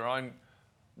throw out their own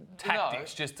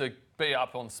tactics just to be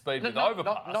up on speed with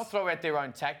Overpass. Not throw out their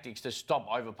own tactics to stop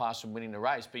Overpass from winning the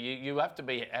race, but you have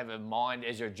to have a mind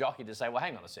as your jockey to say, well,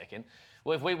 hang on a second.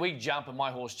 Well, if we jump and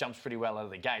my horse jumps pretty well out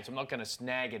of the gates, I'm not going to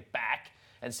snag it back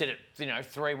and set it,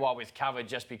 3 wide with cover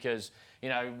just because,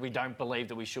 we don't believe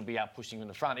that we should be out pushing in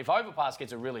the front. If Overpass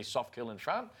gets a really soft kill in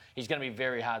front, he's going to be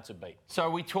very hard to beat.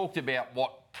 So we talked about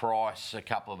what price a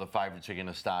couple of the favourites are going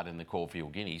to start in the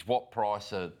Caulfield Guineas. What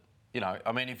price are,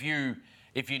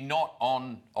 if you're not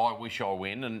on I Wish I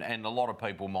Win, and a lot of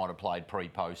people might have played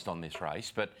pre-post on this race,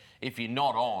 but if you're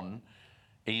not on,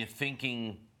 are you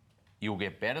thinking you'll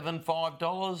get better than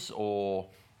 $5 or...?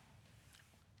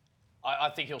 I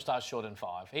think he'll start short in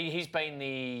 5. He's been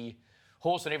the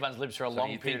horse on everyone's lips for a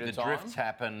long period of time. The drifts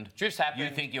happened.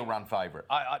 You think you'll run favourite?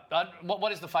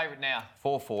 What is the favourite now?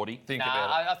 440. Think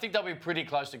about it. I think they'll be pretty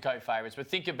close to co-favourites, but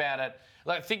think about it.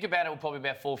 Think about it, will probably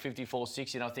about 450,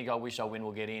 460, and I think I Wish I Win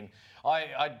will get in.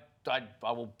 I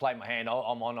will play my hand.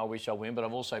 I'm on I Wish I Win, but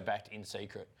I've also backed In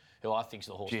Secret, who I think's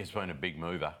the horse. She's been a big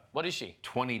mover. What is she?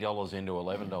 $20 into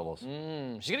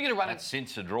 $11. She's going to get a run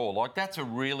since the draw. That's a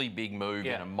really big move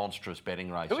in a monstrous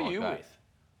betting race. Who are you with?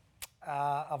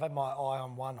 I've had my eye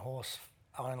on one horse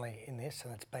only in this,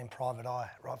 and it's been Private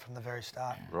Eye right from the very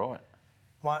start. Right.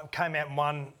 Came out and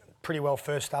won pretty well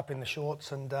first up in the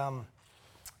shorts, and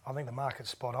I think the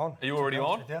market's spot on. Are you already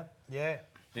on? Yeah.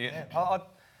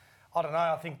 I don't know.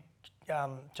 I think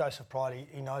Joseph Pride,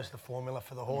 he knows the formula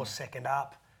for the horse second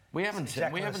up. We haven't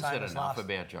said enough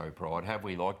about Joe Pride, have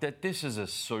we? This is a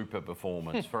super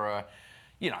performance for a,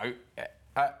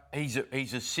 he's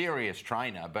a serious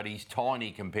trainer, but he's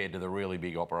tiny compared to the really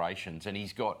big operations, and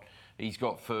he's got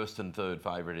first and third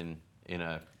favourite in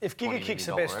a. If Giga Kick's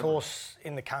the best horse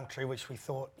in the country, which we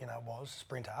thought was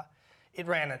Sprinter, it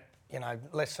ran at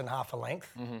less than half a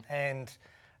length, and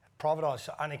Private Eye's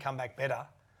only come back better.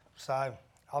 So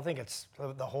I think it's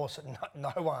the horse that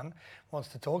no one wants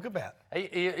to talk about.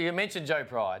 You mentioned Joe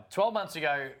Pride. 12 months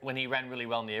ago, when he ran really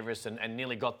well in the Everest and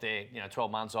nearly got there,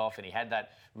 12 months off, and he had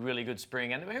that really good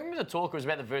spring. And remember the talk was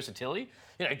about the versatility?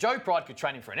 Joe Pride could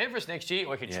train him for an Everest next year,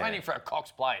 or he could train him for a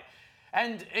Cox Plate.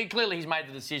 And clearly he's made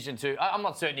the decision to... I'm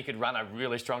not certain he could run a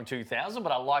really strong 2,000,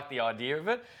 but I like the idea of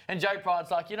it. And Joe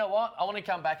Pride's like, you know what? I want to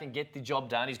come back and get the job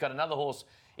done. He's got another horse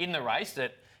in the race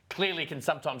that clearly can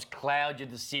sometimes cloud your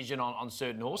decision on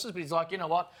certain horses. But he's like, you know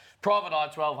what? Private Eye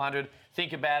 1,200,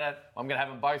 think about it. I'm going to have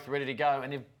them both ready to go.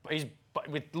 And he's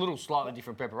with little slightly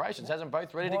different preparations, has them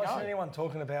both ready to go. Why isn't anyone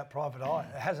talking about Private Eye?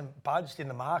 It hasn't budged in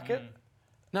the market.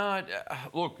 No,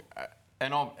 look,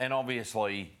 and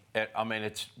obviously... I mean,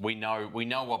 we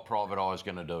know what Private Eye is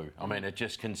going to do. I mean, it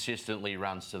just consistently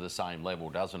runs to the same level,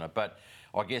 doesn't it? But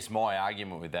I guess my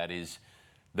argument with that is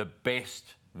the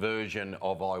best version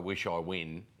of I Wish I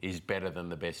Win is better than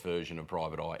the best version of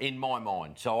Private Eye, in my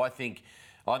mind. So I think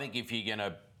if you're going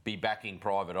to be backing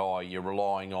Private Eye, you're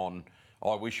relying on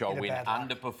I Wish I Win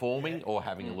underperforming or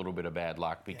having a little bit of bad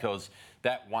luck, because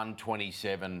that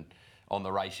 127... on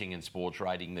the racing and sports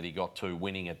rating that he got to,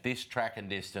 winning at this track and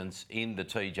distance in the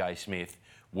TJ Smith,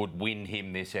 would win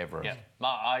him this Everest. Yeah,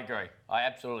 I agree. I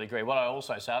absolutely agree. What I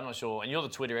also say, I'm not sure, and you're the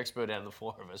Twitter expert out of the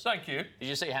four of us. Thank you. Did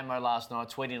you see Hammo last night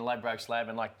tweeting Ladbrokes Lab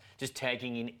and just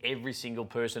tagging in every single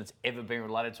person that's ever been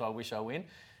related to I Wish I Win?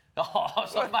 Oh, I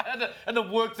was like, mate, I had to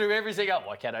work through every single...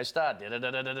 Waikato Star. All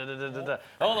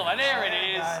the way. There it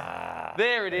is.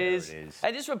 There it is.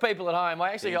 And just for people at home,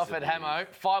 I actually offered Hammo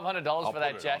 $500 for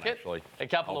that jacket a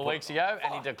couple of weeks ago,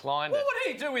 and he declined it. What would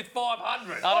he do with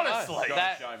 500? Honestly.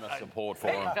 Show my support for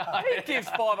him. He gives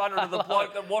 500 to the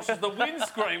bloke that washes the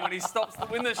windscreen when he stops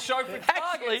when the chauffeur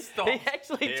car gets stopped. He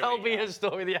actually told me his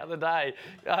story the other day.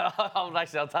 I'll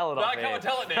tell it off No, come on,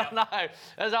 tell it now. No,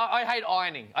 I hate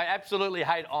ironing. I absolutely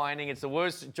hate ironing. It's the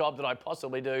worst job that I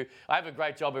possibly do. I have a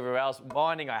great job everywhere else.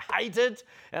 Ironing, I hate it.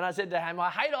 And I said to him, I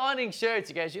hate ironing shirts.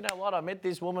 He goes, you know what? I met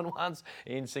this woman once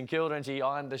in St Kilda and she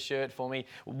ironed a shirt for me,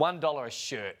 $1 a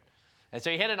shirt. And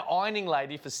so he had an ironing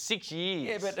lady for 6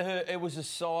 years. Yeah, but it was a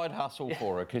side hustle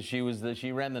for her, because she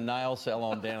ran the nail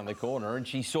salon down in the corner, and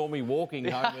she saw me walking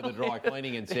home with a dry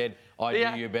cleaning and said, I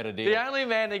do you a better deal. The only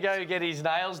man to go get his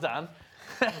nails done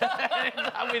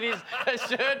with his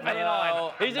shirt being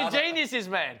ironed. He's a genius, this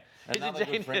man. Another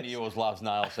good friend of yours loves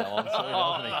nail salons too,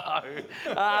 doesn't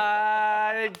he?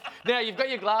 Now, you've got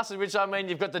your glasses, which I mean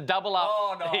you've got the double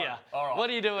up here. All right. What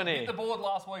are you doing here? Hit the board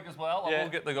last week as well. I will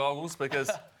get the goggles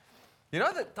because,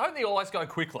 don't the eyes go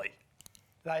quickly?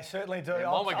 They certainly do.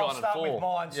 Yeah, I'll start with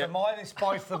mine. So mine is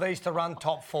both of these to run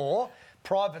top four.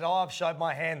 Private Eye, I've showed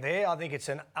my hand there. I think it's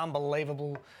an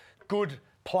unbelievable good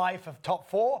play for top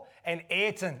four. And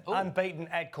Ayrton, unbeaten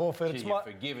at Caulfield. Gee, you're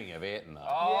forgiving of Ayrton, though.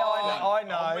 I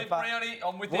know. I'm with Brownie.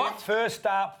 I'm with him. First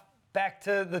up, back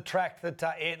to the track that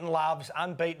Ayrton loves,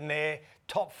 unbeaten there,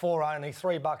 top four only,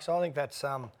 $3. I think that's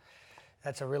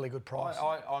a really good price.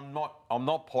 I'm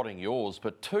not potting yours,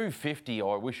 but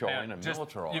 $250. I wish I win a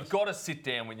militarised. You've got to sit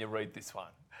down when you read this one.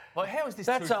 Like, how is this?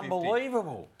 That's $250?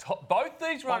 unbelievable. Both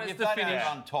these runners to finish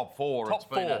on top four.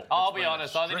 I'll be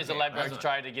honest. I think it's a Ladbrokes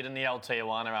trade to get in the old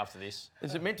Tijuana after this.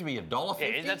 Is it meant to be $1.50?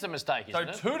 Yeah, that's a mistake, isn't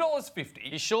it? So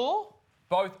 $2.50. You sure?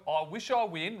 Both I Wish I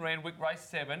Win, Randwick Race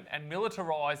 7, and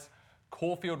Militarised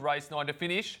Caulfield Race 9 to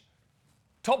finish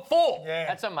top four. Yeah.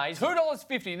 That's amazing.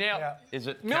 $2.50. Now, is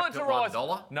it militarised?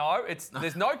 $1? No,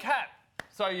 there's no cap,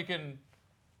 so you can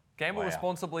gamble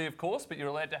responsibly, of course, but you're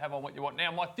allowed to have on what you want.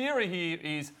 Now, my theory here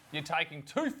is you're taking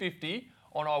 $250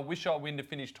 on I Wish I Win to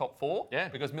finish top four. Yeah.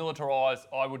 Because militarised,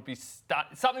 I would be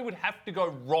something would have to go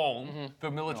wrong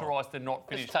for militarised to not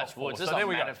finish top four. So there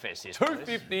we go.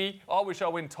 $250. I Wish I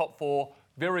Win top four.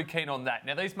 Very keen on that.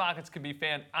 Now, these markets can be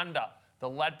found under the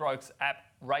Ladbrokes app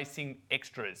Racing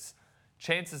Extras.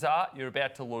 Chances are you're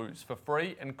about to lose. For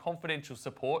free and confidential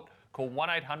support, call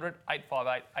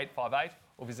 1-800-858-858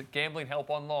 or visit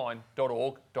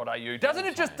gamblinghelponline.org.au. Doesn't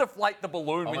it just deflate the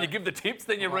balloon when you give the tips,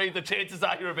 then you read the chances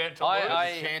are you're about to lose?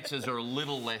 The chances are a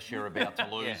little less you're about to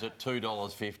lose at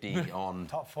 $2.50 on...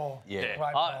 Top four. Yeah.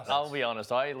 I'll be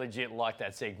honest, I legit like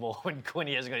that seg more when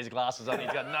Quinny hasn't got his glasses on.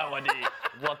 He's got no idea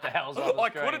what the hell's on the screen. I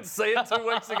couldn't see it 2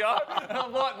 weeks ago. And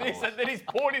I'm like this, and then he's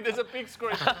pointing. There's a big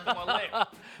screen to my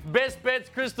left. Best bets,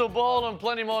 crystal ball, and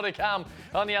plenty more to come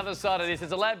on the other side of this.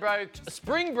 It's a Ladbrokes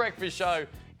Spring Breakfast show.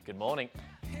 Good morning.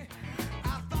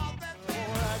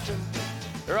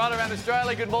 Right around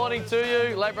Australia, good morning to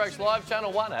you. Ladbrokes Live,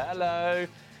 Channel 1. Hello.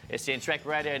 SCN Track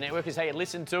Radio Network is how you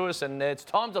listen to us, and it's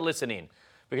time to listen in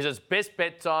because it's best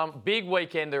bet time, big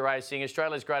weekend of racing,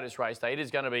 Australia's greatest race day. It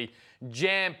is going to be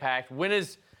jam-packed.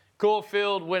 Winners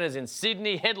Caulfield, winners in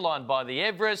Sydney, headlined by the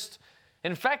Everest.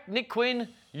 In fact, Nick Quinn,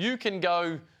 you can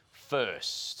go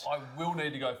first. I will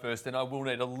need to go first, and I will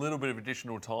need a little bit of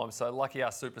additional time. So lucky our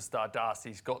superstar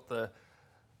Darcy's got the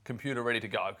computer ready to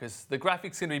go, because the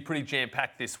graphic's going to be pretty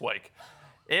jam-packed this week.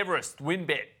 Everest, win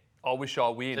bet. I wish I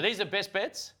win. So these are best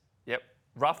bets? Yep.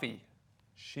 Ruffy,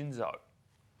 Shinzo.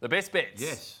 The best bets.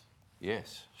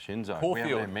 Yes. Shinzo. Caulfield.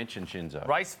 We haven't mentioned Shinzo.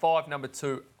 Race 5, number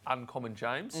 2, Uncommon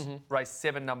James. Race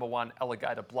 7, number 1,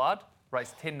 Alligator Blood.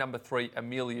 Race 10, number 3,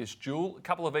 Amelia's Jewel. A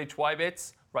couple of each way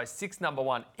bets. Race 6, number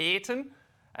 1, Ayrton.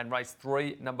 And race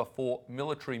 3, number 4,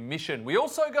 Military Mission. We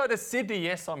also go to Sydney.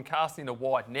 Yes, I'm casting a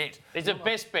wide net. These are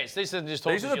best bets. These are just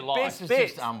horses you like. Best It's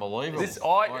bets. just unbelievable.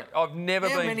 I've never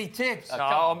How been... many tips?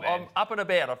 I'm up and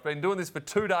about. I've been doing this for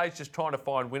 2 days, just trying to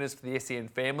find winners for the SEN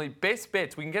family. Best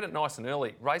bets, we can get it nice and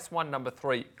early. Race 1, number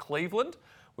 3, Cleveland.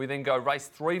 We then go race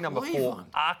 3, number 4,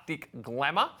 Arctic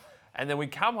Glamour. And then we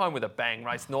come home with a bang.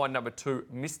 Race 9, number 2,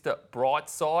 Mr.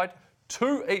 Brightside.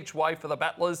 2 each way for the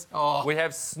battlers. We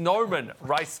have Snowman,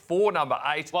 race 4, number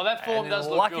 8. Well, that form and does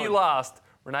look lucky good. last,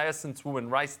 Renaissance Woman,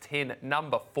 race 10,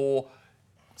 number 4.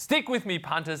 Stick with me,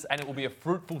 punters, and it will be a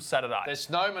fruitful Saturday. The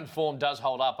Snowman form does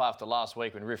hold up after last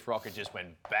week when Riff Rocket just went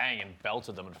bang and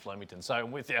belted them at Flemington. So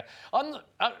I'm with you.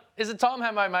 Is it time,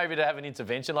 Hammo, maybe to have an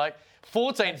intervention? Like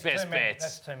 14 best bets.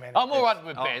 That's too many. I'm all right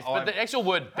with best, but the actual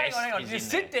word best Hang on. is You in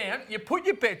sit there. down, you put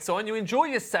your bets on, you enjoy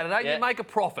your Saturday, Yeah. you make a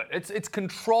profit. It's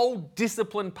controlled,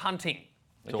 disciplined punting.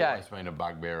 It's Okay. always been a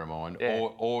bugbear of mine. Yeah.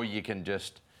 Or you can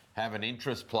just have an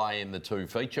interest play in the 2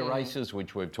 feature races,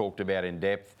 which we've talked about in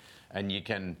depth, and you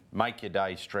can make your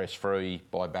day stress-free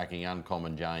by backing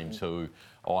Uncommon James, who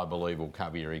I believe will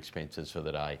cover your expenses for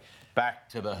the day. Back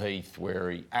to the Heath,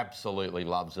 where he absolutely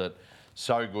loves it.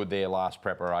 So good there last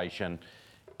preparation.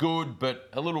 Good, but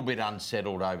a little bit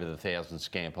unsettled over the 1,000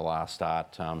 scamper last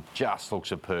start. Just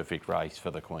looks a perfect race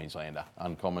for the Queenslander.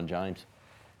 Uncommon James.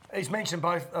 He's mentioned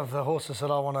both of the horses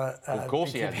that I want to... Of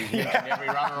course he has. He's mentioned every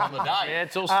runner on the day. Yeah,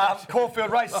 it's all stuff.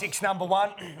 Caulfield, race 6, number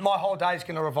 1. My whole day is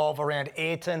going to revolve around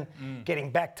Ayrton,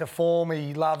 getting back to form.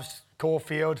 He loves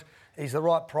Caulfield. He's the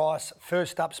right price.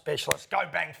 First up specialist. Go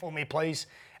bang for me, please.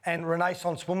 And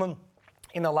Renaissance Woman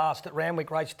in the last at Randwick,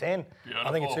 race 10.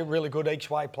 I think it's a really good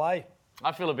each-way play.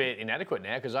 I feel a bit inadequate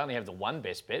now because I only have the one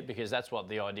best bet because that's what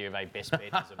the idea of a best bet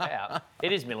is about.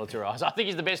 It is militarised. I think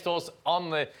he's the best horse on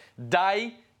the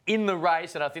day in the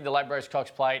race, and I think the Ladbrokes Cox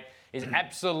Plate is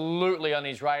absolutely on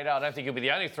his radar. I don't think he'll be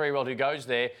the only 3-year-old who goes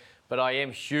there, but I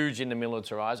am huge into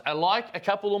militarised. I like a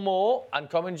couple of more,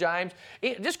 Uncommon James.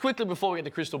 Just quickly before we get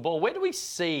to Crystal Ball, where do we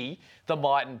see the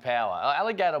might and power?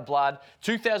 Alligator Blood,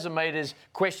 2,000 metres,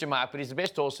 question mark, but he's the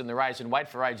best horse in the race, and Wait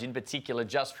for Age in particular,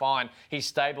 just fine.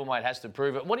 His stablemate has to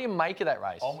prove it. What do you make of that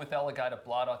race? I'm with Alligator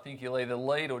Blood. I think he'll either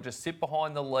lead or just sit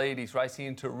behind the lead. He's racing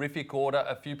in terrific order.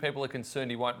 A few people are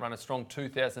concerned he won't run a strong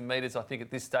 2,000 metres. I think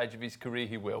at this stage of his career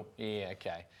he will. Yeah,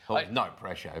 okay. Well, no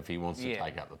pressure if he wants to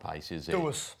take up the pace, is there? Do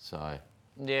us. So,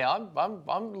 Yeah, I'm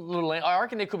a little... I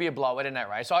reckon there could be a blowout in that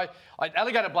race.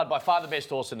 Alligator Blood, by far the best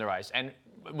horse in the race, and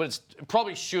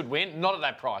probably should win, not at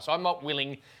that price. I'm not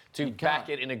willing to back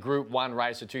it in a Group 1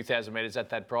 race at 2,000 metres at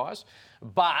that price.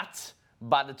 But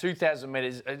the 2,000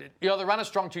 metres, you either run a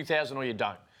strong 2,000 or you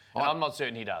don't. And I'm not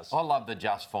certain he does. I love the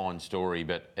Just Fine story,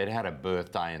 but it had a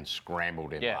birthday and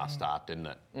scrambled in last start, didn't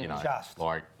it? You know,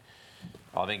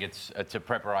 I think it's a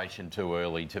preparation too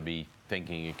early to be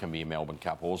thinking it can be a Melbourne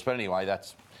Cup horse. But anyway,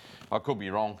 I could be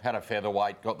wrong. Had a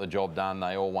featherweight, got the job done.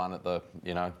 They all won at the,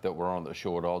 that were on the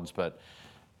short odds. But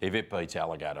if it beats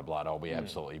Alligator Blood, I'll be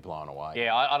absolutely blown away.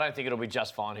 Yeah, I don't think it'll be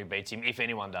Just Fine who beats him, if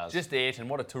anyone does. Just Ayrton,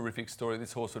 what a terrific story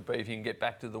this horse would be if he can get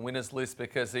back to the winners list,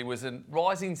 because he was a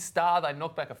rising star. They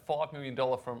knocked back a $5 million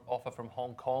offer from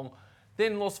Hong Kong.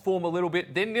 Then lost form a little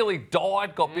bit, then nearly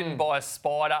died, got bitten by a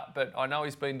spider, but I know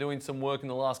he's been doing some work in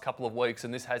the last couple of weeks,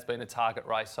 and this has been a target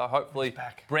race, so hopefully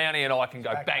Brownie and I can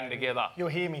go bang together. You'll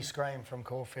hear me scream from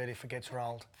Caulfield if it gets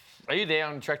rolled. Are you there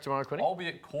on track tomorrow, Quinny? I'll be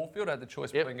at Caulfield. I had the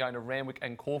choice between going to Randwick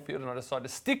and Caulfield, and I decided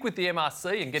to stick with the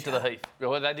MRC and get to the Heath.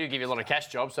 Well, they do give you a lot of cash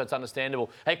jobs, so it's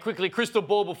understandable. Hey, quickly, Crystal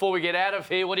Ball before we get out of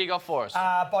here. What do you got for us?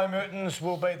 Bo Mertens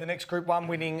will be the next Group 1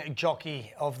 winning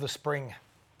jockey of the spring.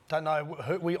 Don't know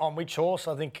on which horse.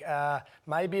 I think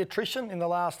maybe attrition in the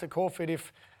last at Caulfield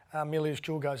if Amelia's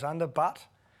Jewel goes under, but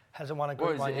hasn't won a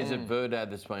Group 1 yet. Is it Verdad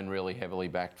that's been really heavily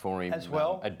backed for him As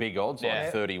well. at big odds,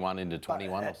 like 31 into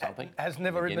 21 or something? Has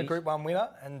never ridden a Group 1 winner,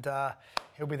 and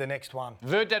he'll be the next one.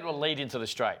 Verdad will lead into the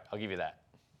straight. I'll give you that.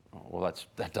 Oh, well,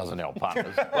 that doesn't help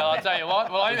punters. Well, I'll tell you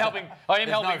what. Well, I'm helping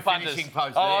no punters. finishing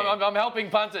post Oh, there. I'm helping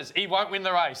punters. He won't win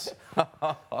the race.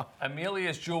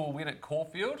 Amelia's Jewel will win at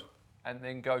Caulfield. and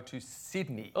then go to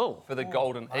Sydney Oh. for the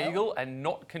Golden Eagle and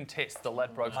not contest the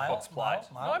Ladbrokes Cox Plate.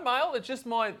 Male. No, male. It's just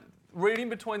my reading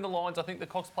between the lines. I think the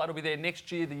Cox Plate will be there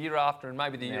next year, the year after, and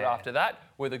maybe the year after that,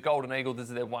 where the Golden Eagle, this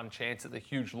is their one chance at the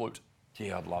huge loot.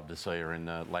 Yeah, I'd love to see her in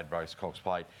the Ladbrokes Cox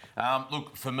Plate.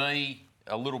 Look, for me,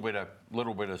 a little bit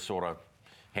of sort of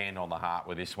hand on the heart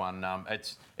with this one.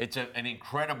 It's an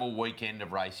incredible weekend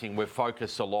of racing. We've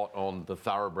focused a lot on the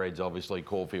thoroughbreds, obviously,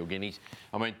 Caulfield Guineas.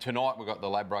 I mean, tonight we've got the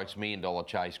Ladbrokes $1 Million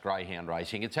Chase Greyhound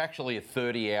racing. It's actually a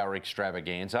 30-hour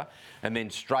extravaganza. And then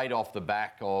straight off the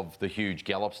back of the huge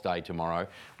Gallops Day tomorrow,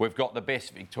 we've got the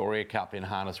best Victoria Cup in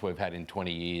harness we've had in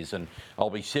 20 years. And I'll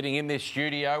be sitting in this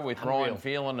studio with Ryan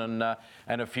Phelan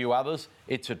and a few others.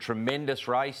 It's a tremendous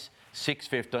race.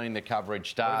 6:15 the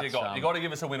coverage starts. What have you got? You got to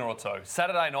give us a winner or two.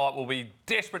 Saturday night we'll be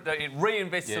desperate to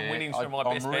reinvest some winnings from my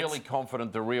best I'm bets. really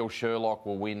confident the real Sherlock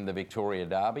will win the Victoria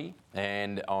Derby,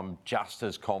 and I'm just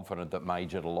as confident that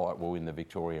Major Delight will win the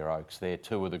Victoria Oaks. They're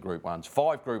 2 of the Group 1s,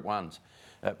 5 Group 1s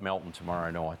at Melton tomorrow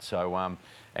night. So,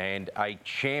 and a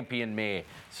champion mare.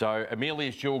 So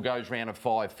Amelia's Jewel goes round at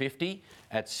 5:50.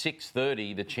 At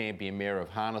 6:30, the champion mare of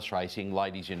harness racing,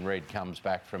 Ladies in Red, comes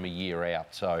back from a year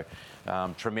out. So,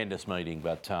 tremendous meeting.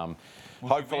 But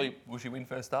hopefully... Will she win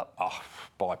first up? Oh,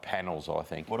 by panels, I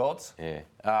think. What odds? Yeah.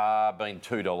 Been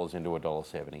 $2 into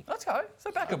 $1.70. Let's go.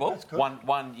 So backable. That's good.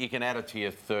 One, you can add it to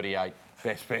your 38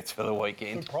 best bets for the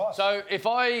weekend. Good price. So if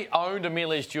I owned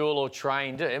Amelia's Jewel or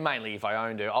trained, mainly if I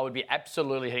owned her, I would be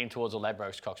absolutely heading towards a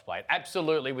Ladbrokes Cox Plate.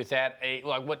 Absolutely, without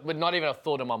with not even a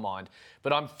thought in my mind.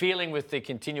 But I'm feeling with the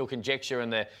continual conjecture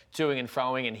and the toing and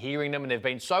froing and hearing them, and they've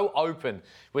been so open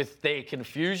with their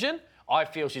confusion, I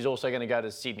feel she's also going to go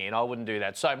to Sydney, and I wouldn't do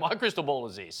that. So my crystal ball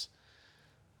is this.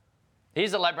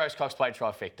 Here's the Ladbrokes Cox Plate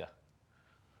trifecta.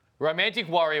 Romantic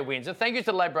Warrior wins. And thank you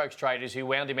to the Ladbrokes traders who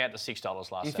wound him out to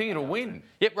 $6 last You think it'll win?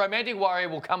 Yep, Romantic Warrior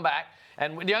will come back.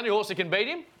 And the only horse that can beat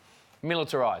him,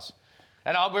 Militarize.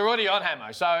 And we're already on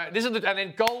Hammo. So this is and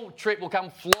then Gold Trip will come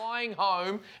flying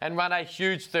home and run a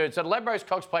huge third. So the Ladbrokes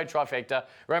Cox Plate trifecta,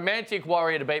 Romantic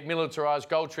Warrior to beat Militarize,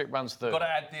 Gold Trip runs third. Got to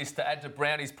add this to add to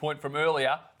Brownie's point from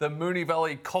earlier. The Moonee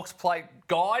Valley Cox Plate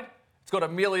guide. It's got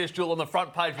Amelia's Jewel on the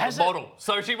front page with a model.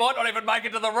 So she might not even make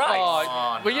it to the race.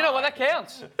 Well, you know what? That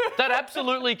counts. That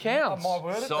absolutely counts. My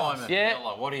word, it does. Simon Yeah.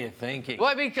 Miller, what are you thinking?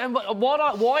 Well,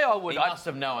 why I would... He must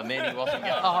have known then he wasn't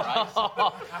going to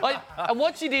the race. And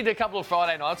what she did a couple of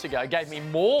Friday nights ago gave me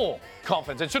more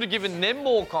confidence. It should have given them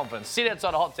more confidence. Sit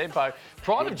outside a hot tempo.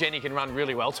 Pride of Jenny can run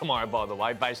really well tomorrow, by the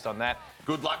way, based on that.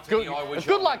 Good luck to you. I wish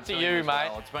Good I luck would to too you, as mate.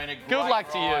 well. It's been a great Good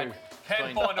luck to ride. you.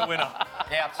 Can find a winner.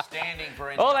 Outstanding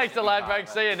for All thanks to Ladbrokes.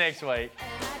 See you next week.